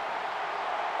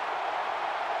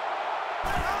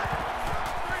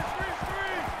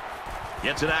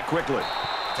 Gets it out quickly.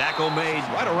 Tackle made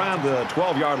right around the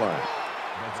 12-yard line.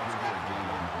 That's good for a gain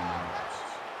of 1 yards.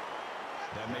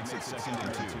 That makes it 2nd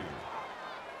and 2.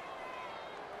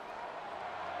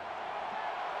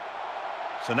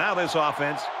 So now this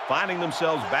offense finding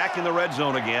themselves back in the red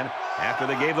zone again after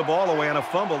they gave the ball away on a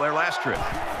fumble their last trip.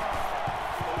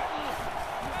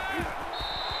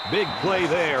 Big play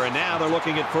there, and now they're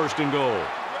looking at 1st and goal.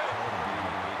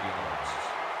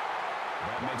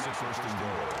 That makes it 1st and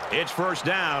goal. It's 1st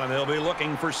down, and they'll be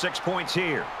looking for 6 points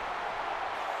here.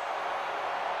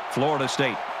 Florida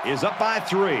State is up by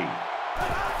 3.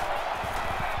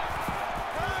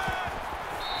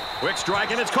 Quick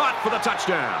strike, and it's caught for the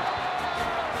touchdown.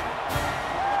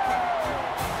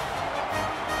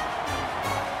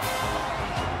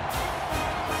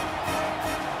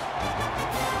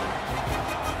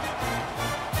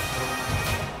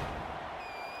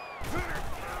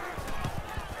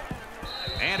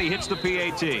 And he hits the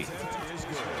PAT.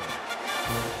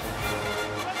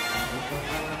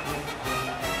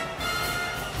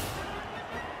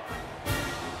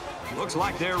 Looks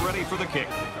like they're ready for the kick.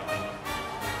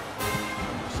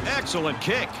 Excellent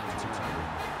kick.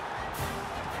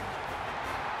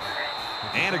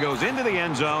 And it goes into the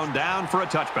end zone, down for a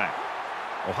touchback.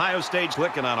 Ohio State's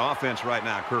licking on offense right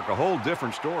now, Kirk. A whole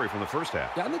different story from the first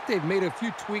half. Yeah, I think they've made a few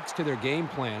tweaks to their game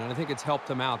plan, and I think it's helped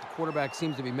them out. The quarterback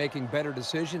seems to be making better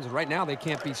decisions, and right now they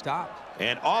can't be stopped.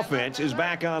 And offense is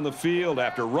back on the field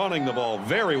after running the ball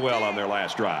very well on their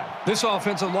last drive. This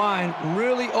offensive line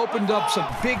really opened up some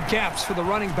big gaps for the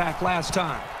running back last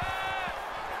time.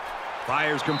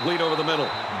 Fires complete over the middle,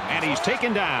 and he's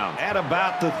taken down at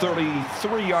about the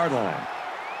 33-yard line.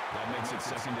 That makes it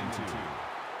 2nd and 2.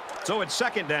 So it's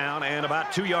 2nd down and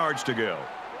about 2 yards to go.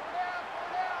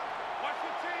 Watch the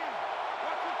team.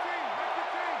 Watch the team. Watch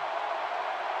the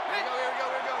team. Here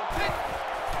we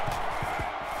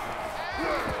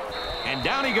go. And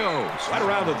down he goes, right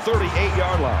around the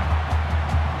 38-yard line.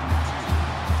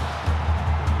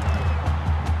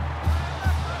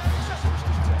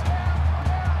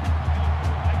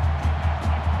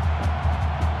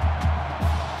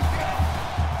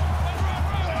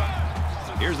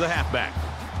 Here's the halfback.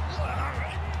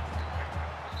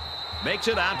 Makes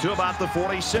it out to about the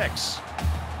 46.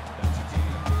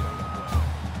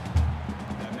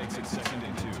 That makes it 2nd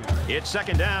and 2. It's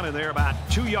 2nd down, and they're about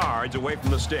 2 yards away from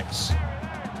the sticks.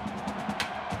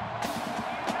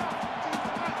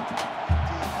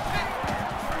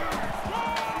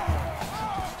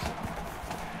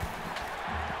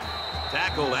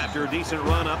 Tackled after a decent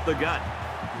run up the gut.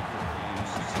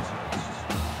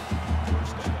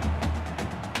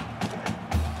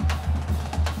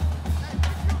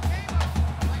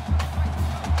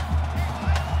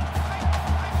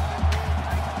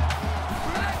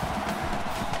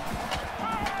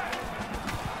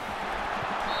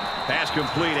 Pass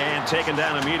complete and taken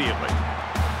down immediately.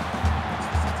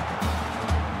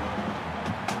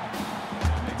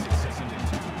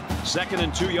 Second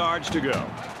and 2 yards to go.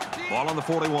 Ball on the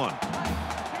 41.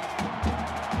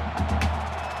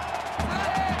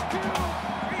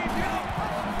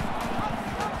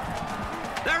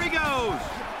 There he goes.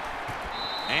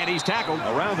 And he's tackled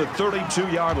around the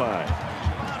 32-yard line.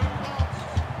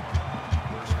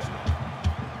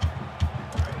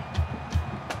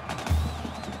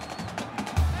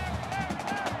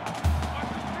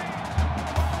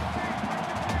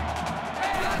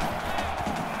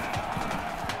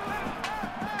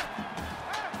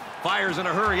 Fires in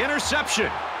a hurry. Interception.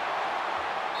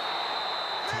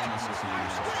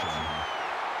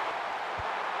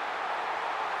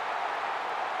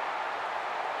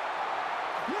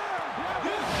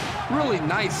 Really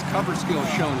nice cover skill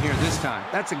shown here this time.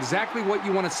 That's exactly what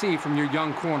you want to see from your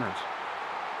young corners.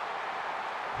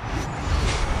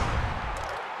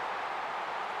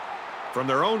 From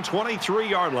their own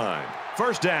 23-yard line.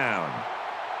 First down.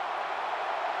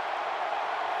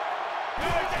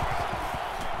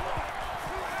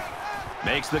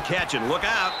 Makes the catch and look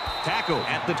out. Tackle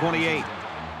at the 28. Gain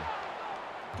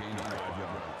of 5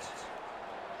 yards.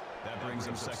 That brings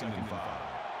him second and 5.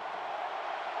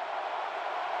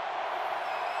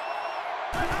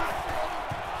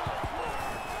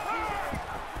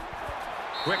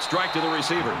 Quick strike to the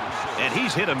receiver. And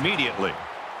he's hit immediately.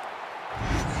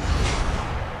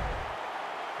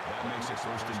 That makes it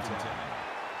first and 10.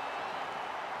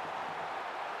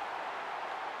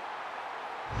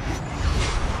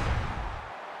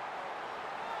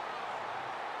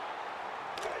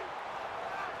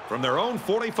 From their own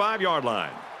 45-yard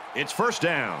line. It's first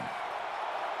down.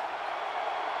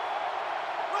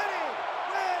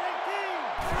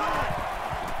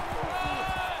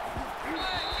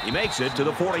 He makes it to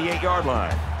the 48-yard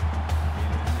line.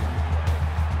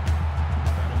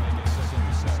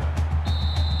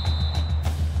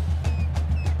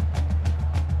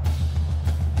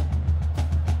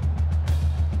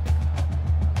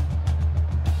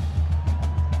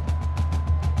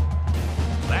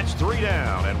 That's 3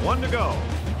 down and 1 to go.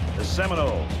 The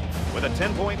Seminoles with a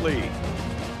 10-point lead.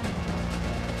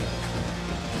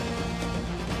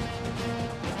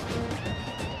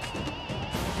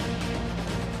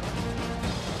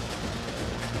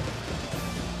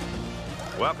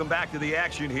 Welcome back to the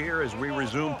action here as we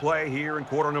resume play here in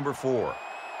quarter number 4.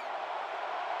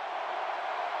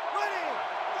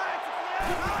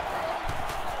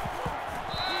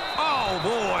 Oh,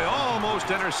 boy, almost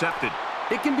intercepted.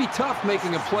 It can be tough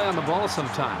making a play on the ball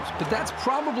sometimes, but that's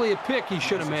probably a pick he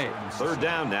should have made. Third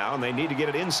down now, and they need to get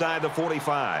it inside the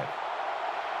 45.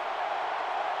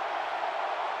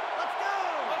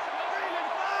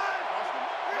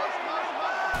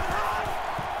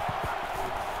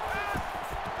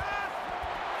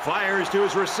 Fires to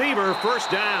his receiver, first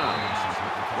down.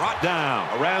 Brought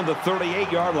down around the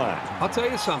 38-yard line. I'll tell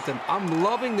you something. I'm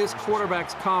loving this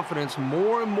quarterback's confidence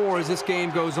more and more as this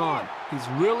game goes on. He's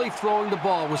really throwing the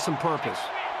ball with some purpose.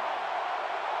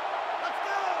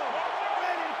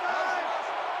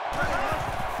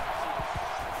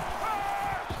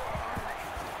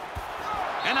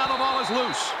 And now the ball is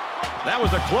loose. That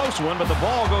was a close one, but the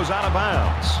ball goes out of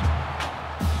bounds.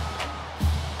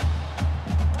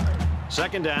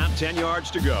 Second down, 10 yards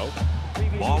to go.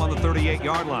 Ball on the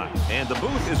 38-yard line. And the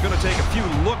booth is going to take a few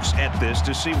looks at this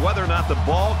to see whether or not the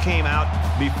ball came out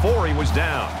before he was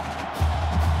down.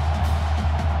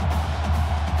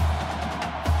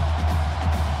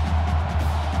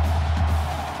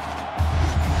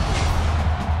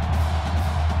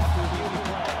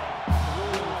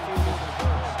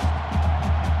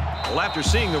 Well, after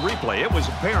seeing the replay, it was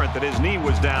apparent that his knee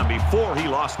was down before he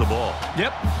lost the ball.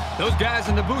 Yep, those guys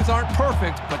in the booth aren't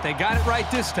perfect, but they got it right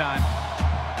this time.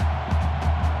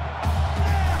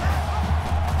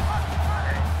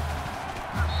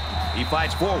 He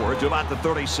fights forward to about the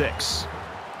 36.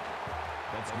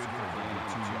 That's good for a gain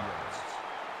of 2 yards.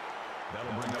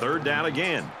 That'll bring up Third down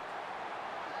again.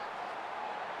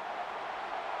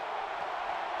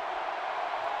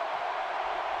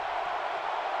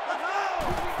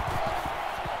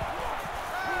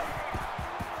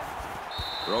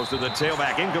 Throws to the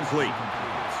tailback, incomplete.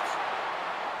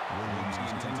 Williams,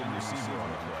 the intended receiver on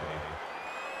the play.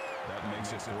 That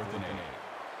makes it 4th and 8.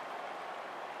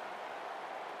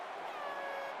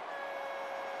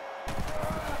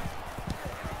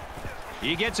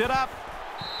 He gets it up,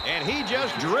 and he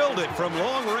just drilled it from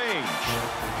long range.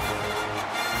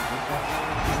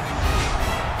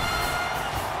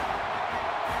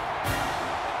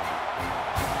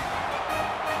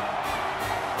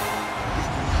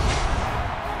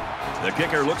 The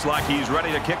kicker looks like he's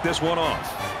ready to kick this one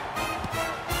off.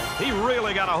 He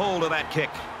really got a hold of that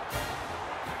kick.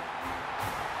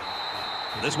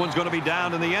 This one's going to be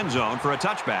down in the end zone for a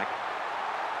touchback.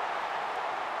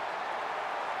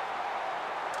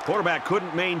 Quarterback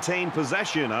couldn't maintain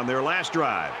possession on their last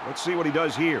drive. Let's see what he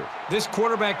does here. This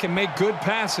quarterback can make good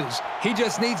passes. He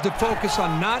just needs to focus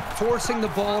on not forcing the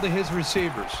ball to his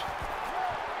receivers.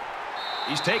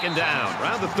 He's taken down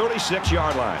around the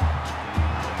 36-yard line.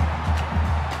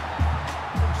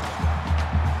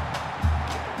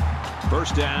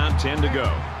 First down, 10 to go.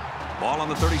 Ball on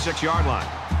the 36-yard line.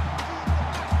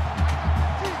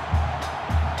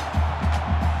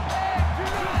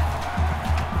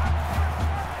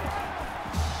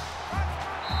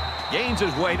 Gains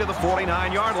his way to the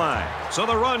 49-yard line. So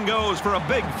the run goes for a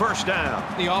big first down.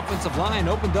 The offensive line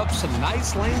opened up some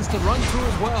nice lanes to run through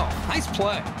as well. Nice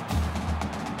play.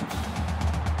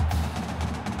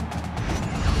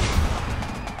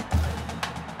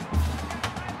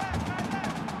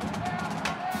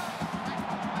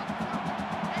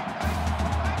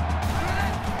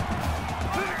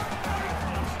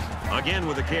 Again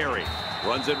with the carry.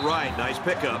 Runs it right. Nice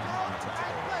pickup.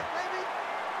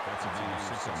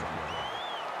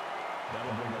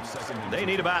 They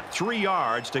need about 3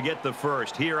 yards to get the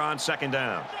first here on second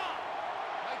down.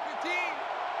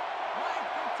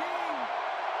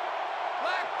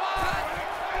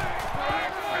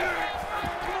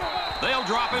 They'll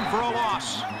drop him for a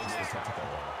loss.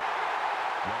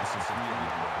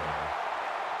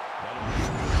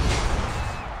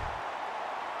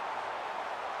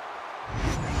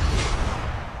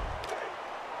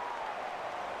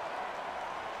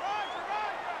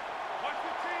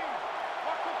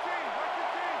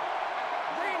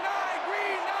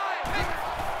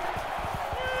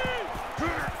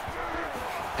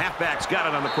 Halfback's got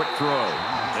it on the quick throw.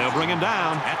 They'll bring him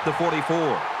down at the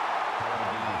 44.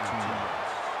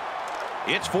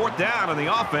 It's fourth down, and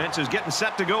the offense is getting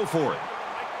set to go for it.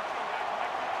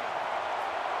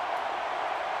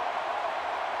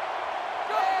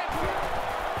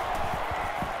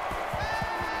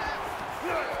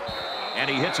 And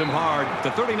he hits him hard at the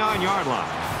 39-yard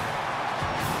line.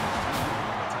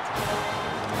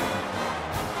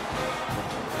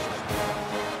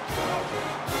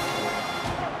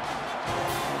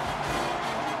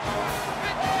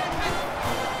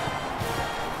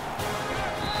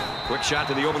 Quick shot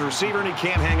to the open receiver, and he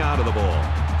can't hang on to the ball.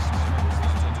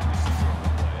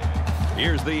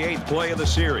 Here's the 8th play of the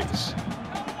series.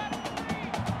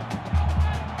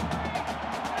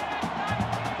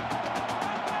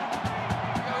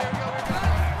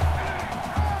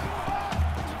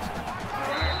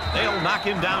 They'll knock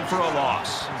him down for a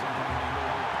loss.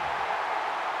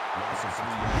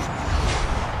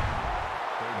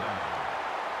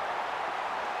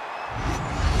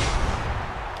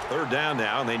 Third down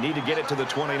now, and they need to get it to the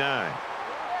 29.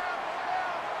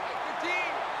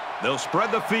 They'll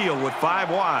spread the field with 5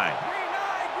 wide.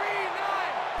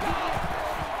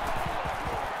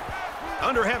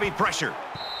 Under heavy pressure.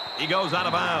 He goes out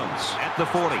of bounds at the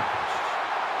 40.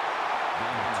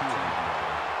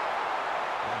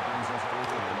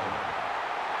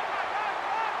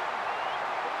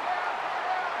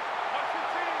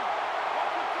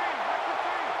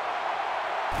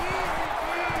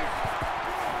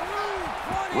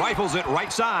 Rifles it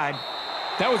right side.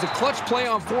 That was a clutch play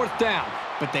on fourth down,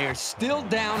 but they are still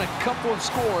down a couple of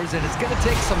scores, and it's going to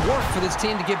take some work for this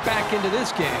team to get back into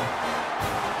this game.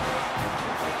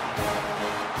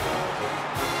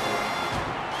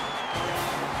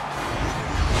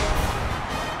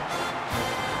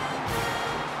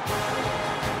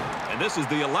 And this is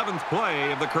the 11th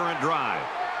play of the current drive.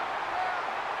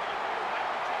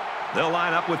 They'll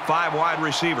line up with 5 wide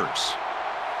receivers.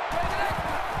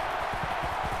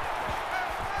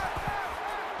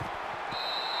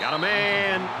 Got a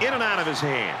man in and out of his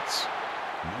hands.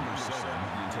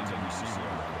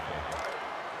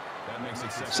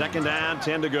 Second down,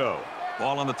 10 to go.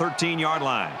 Ball on the 13-yard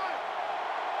line.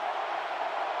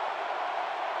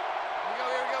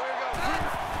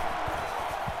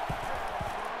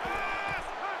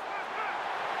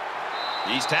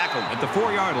 He's tackled at the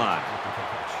 4-yard line.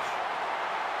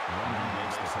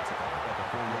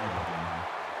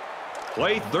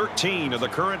 Play 13 of the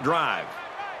current drive.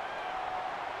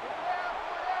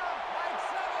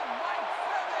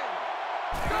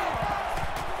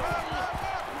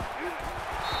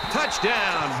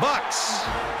 Touchdown, Bucks.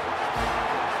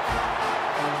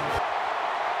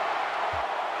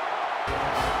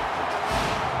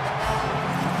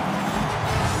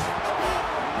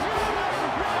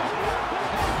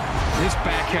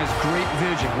 great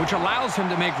vision, which allows him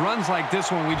to make runs like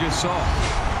this one we just saw.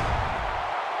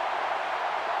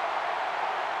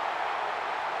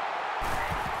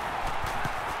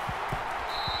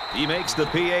 He makes the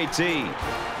PAT.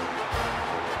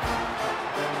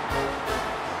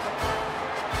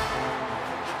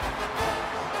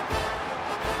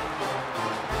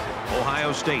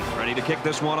 Ohio State ready to kick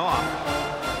this one off.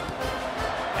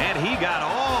 And he got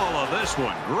all of this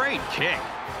one. Great kick.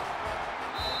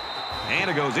 And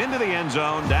it goes into the end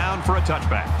zone, down for a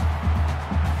touchback.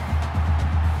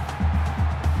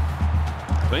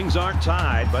 Things aren't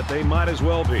tied, but they might as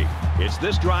well be. It's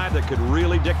this drive that could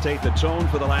really dictate the tone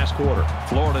for the last quarter.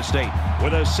 Florida State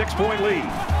with a 6-point lead.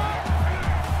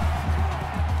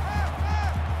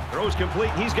 Throws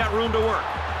complete. He's got room to work.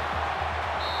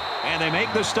 And they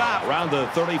make the stop around the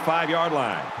 35-yard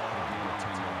line.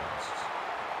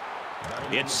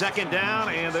 It's second down,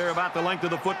 and they're about the length of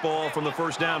the football from the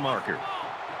first down marker.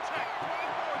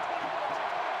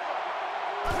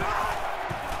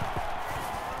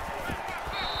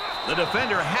 The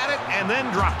defender had it and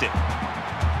then dropped it.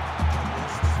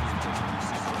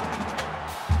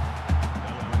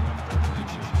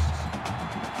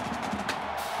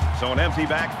 So an empty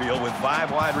backfield with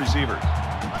 5 wide receivers.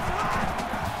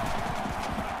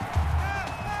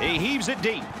 He heaves it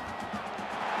deep.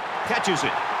 Catches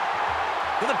it.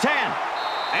 To the 10.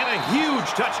 And a huge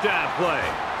touchdown play.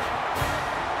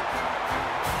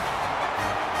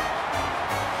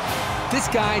 This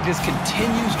guy just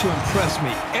continues to impress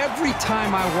me. Every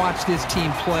time I watch this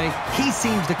team play, he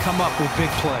seems to come up with big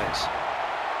plays.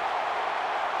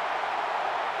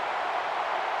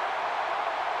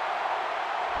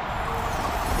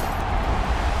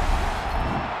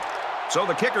 So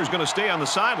the kicker's going to stay on the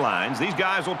sidelines. These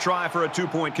guys will try for a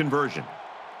 2-point conversion.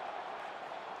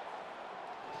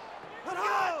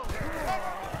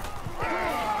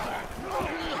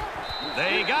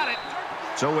 They got it.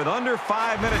 So with under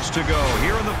 5 minutes to go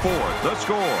here in the fourth, the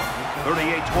score,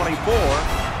 38-24,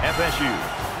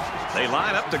 FSU. They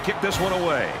line up to kick this one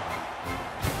away.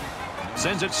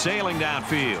 Sends it sailing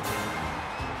downfield.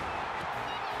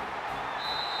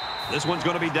 This one's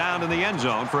going to be down in the end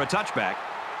zone for a touchback.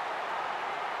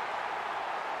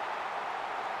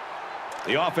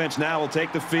 The offense now will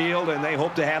take the field, and they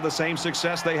hope to have the same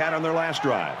success they had on their last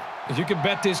drive. You can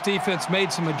bet this defense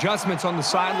made some adjustments on the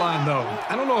sideline, though.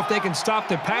 I don't know if they can stop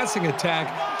their passing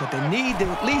attack, but they need to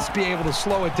at least be able to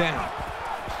slow it down.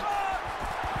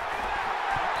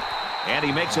 And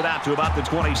he makes it out to about the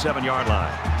 27-yard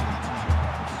line.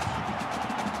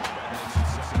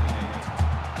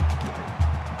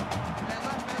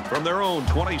 From their own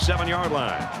 27-yard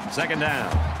line, second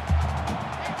down.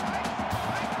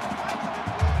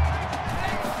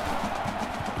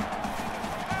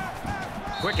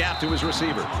 Quick out to his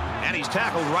receiver, and he's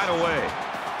tackled right away.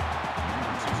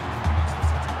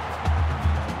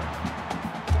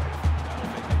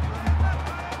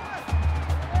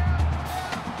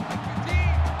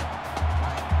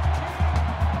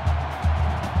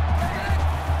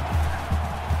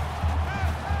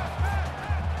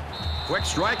 Quick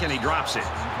strike, and he drops it.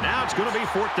 Now it's going to be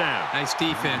fourth down. Nice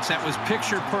defense. That was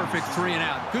picture-perfect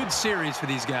 3-and-out. Good series for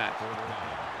these guys.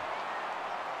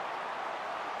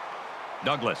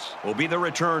 Douglas will be the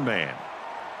return man.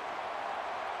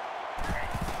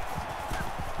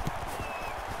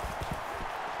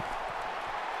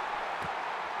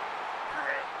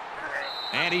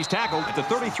 And he's tackled at the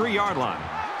 33-yard line.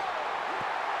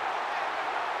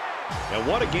 And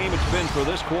what a game it's been for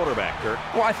this quarterback, Kirk.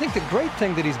 Well, I think the great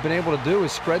thing that he's been able to do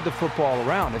is spread the football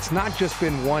around. It's not just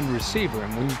been one receiver.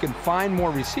 And when you can find more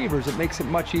receivers, it makes it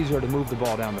much easier to move the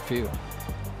ball down the field.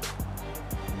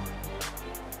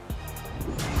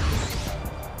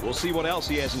 We'll see what else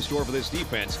he has in store for this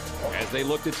defense as they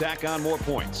look to tack on more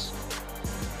points.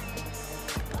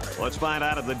 Let's find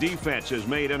out if the defense has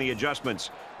made any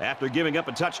adjustments after giving up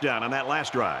a touchdown on that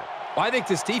last drive. Well, I think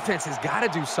this defense has got to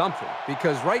do something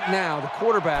because right now the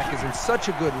quarterback is in such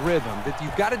a good rhythm that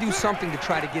you've got to do something to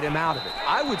try to get him out of it.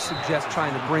 I would suggest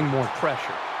trying to bring more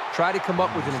pressure. Try to come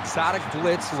up with an exotic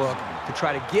blitz look to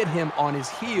try to get him on his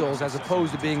heels as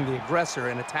opposed to being the aggressor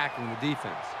and attacking the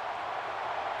defense.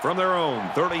 From their own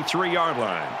 33-yard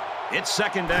line, it's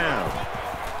second down.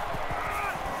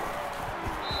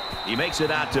 He makes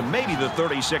it out to maybe the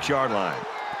 36-yard line.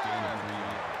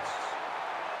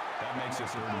 That makes it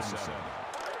 37.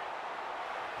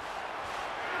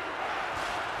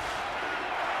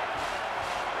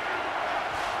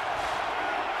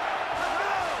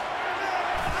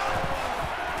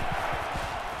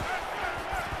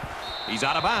 He's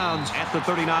out of bounds at the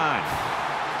 39.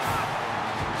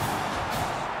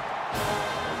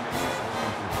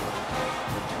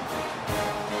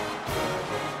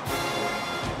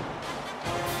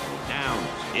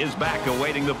 is back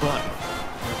awaiting the punt.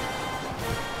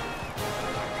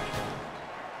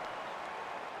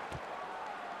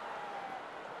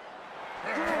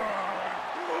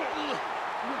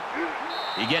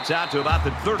 He gets out to about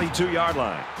the 32-yard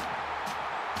line.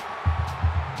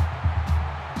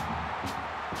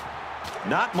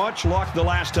 Not much luck the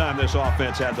last time this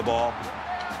offense had the ball.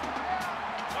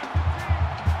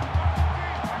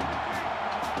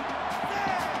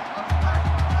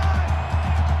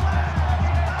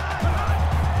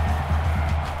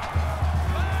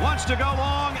 Wants to go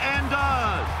long and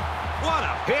does. What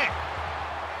a pick.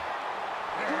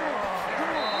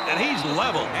 And he's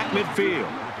level at midfield.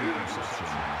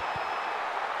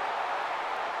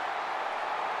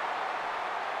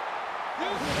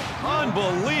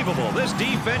 Unbelievable. This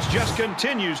defense just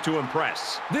continues to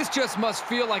impress. This just must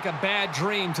feel like a bad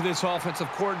dream to this offensive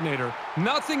coordinator.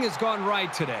 Nothing has gone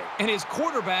right today, and his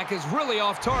quarterback is really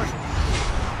off target.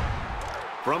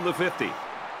 From the 50.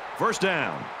 First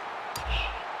down.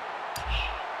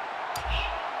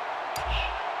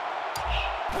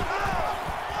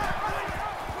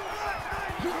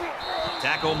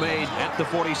 Tackle made at the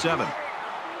 47.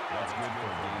 That's good for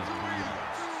a gain of 3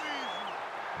 yards.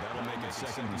 That'll make it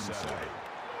 2nd and 7.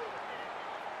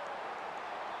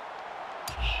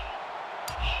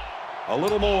 A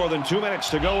little more than 2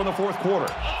 minutes to go in the fourth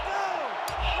quarter.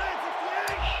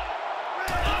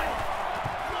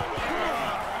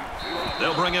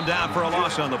 They'll bring him down for a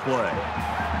loss on the play.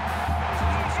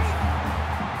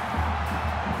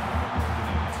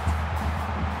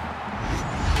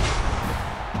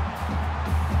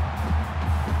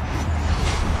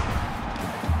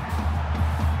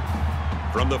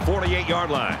 From the 48-yard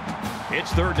line,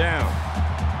 it's third down.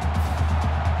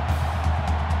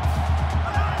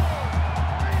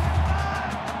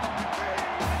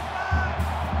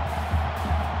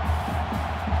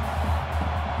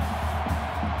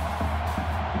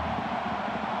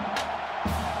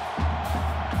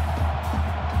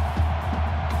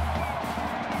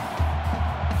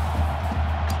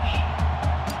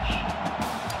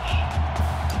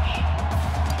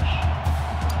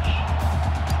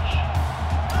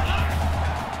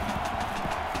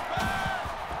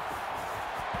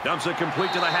 Dumps it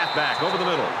complete to the halfback over the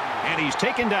middle. And he's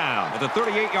taken down at the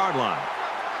 38-yard line.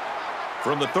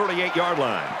 From the 38-yard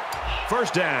line,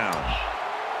 first down.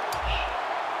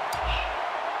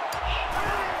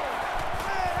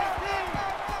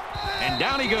 And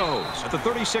down he goes at the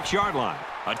 36-yard line.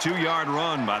 A 2-yard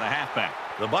run by the halfback.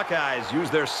 The Buckeyes use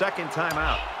their second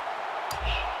timeout.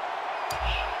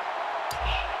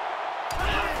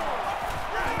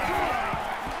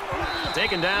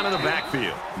 Taken down in the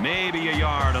backfield. Maybe a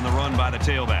yard on the run by the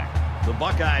tailback. The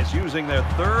Buckeyes using their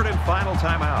third and final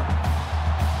timeout.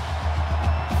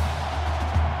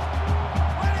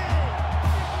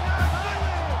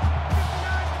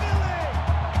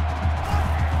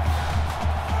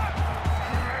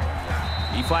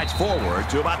 He fights forward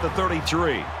to about the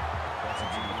 33.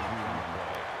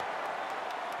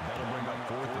 That'll bring up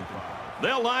 4th and 5.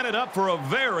 They'll line it up for a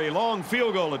very long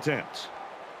field goal attempt.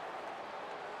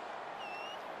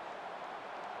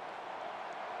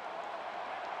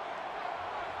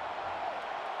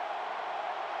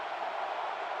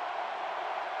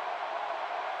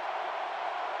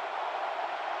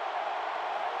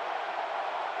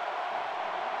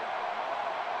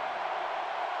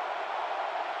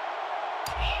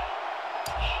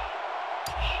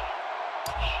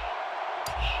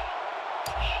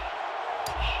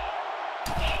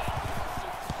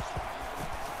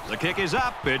 The kick is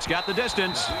up. It's got the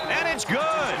distance. And it's good.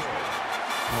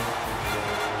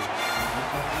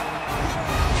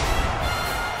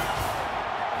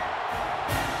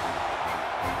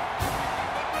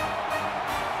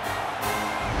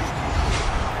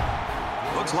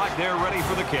 Looks like they're ready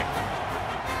for the kick.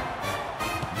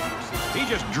 He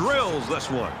just drills this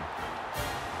one.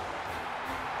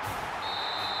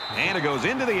 And it goes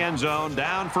into the end zone,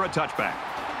 down for a touchback.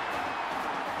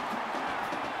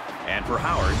 And for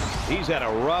Howard, he's had a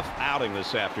rough outing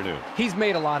this afternoon. He's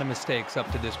made a lot of mistakes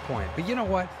up to this point. But you know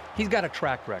what? He's got a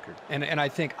track record. And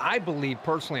I believe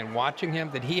personally in watching him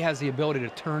that he has the ability to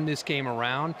turn this game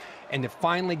around and to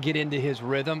finally get into his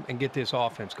rhythm and get this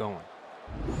offense going.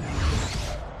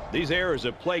 These errors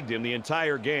have plagued him the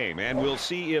entire game, and we'll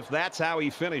see if that's how he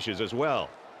finishes as well.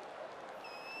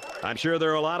 I'm sure there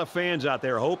are a lot of fans out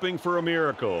there hoping for a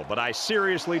miracle, but I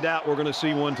seriously doubt we're going to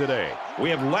see one today.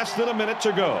 We have less than a minute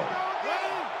to go.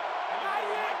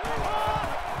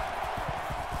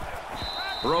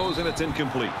 Throws, and it's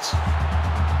incomplete.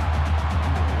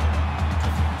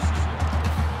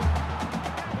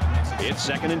 It's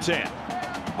 2nd and 10.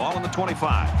 Ball on the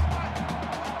 25.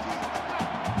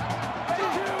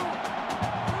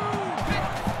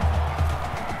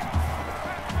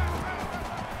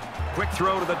 Quick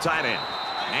throw to the tight end.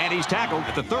 And he's tackled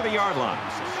at the 30-yard line.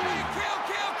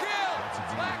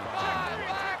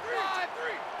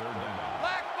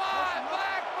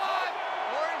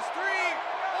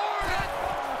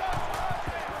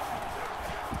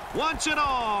 Once and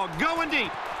all, going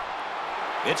deep.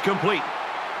 It's complete.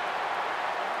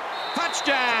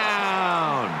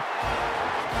 Touchdown!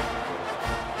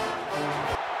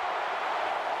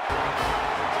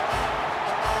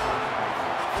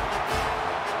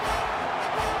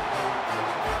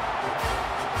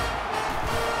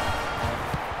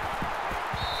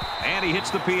 And he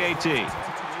hits the PAT.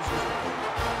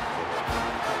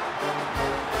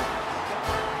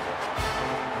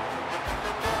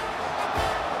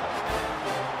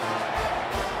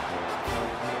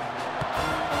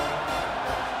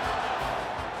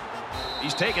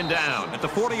 He's taken down at the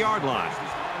 40-yard line.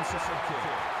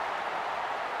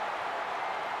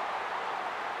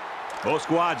 Both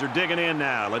squads are digging in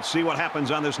now. Let's see what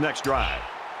happens on this next drive.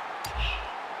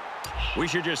 We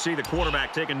should just see the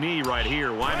quarterback take a knee right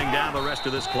here, winding down the rest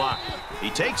of this clock. He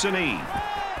takes a knee.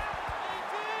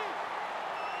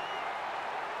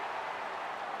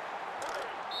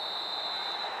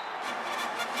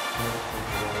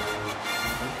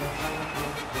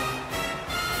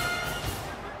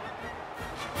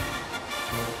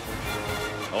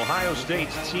 Ohio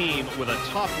State's team with a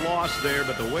tough loss there,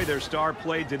 but the way their star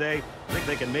played today, I think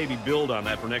they can maybe build on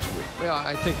that for next week. Well,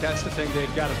 I think that's the thing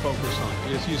they've got to focus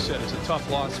on. As you said, it's a tough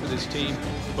loss for this team,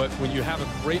 but when you have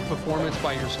a great performance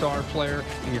by your star player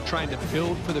and you're trying to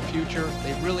build for the future,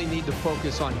 they really need to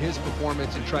focus on his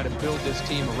performance and try to build this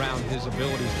team around his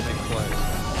abilities to make plays.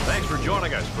 Thanks for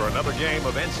joining us for another game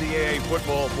of NCAA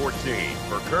Football 14.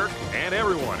 For Kirk and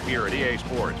everyone here at EA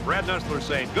Sports, Brad Nussler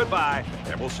saying goodbye,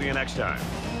 and we'll see you next time.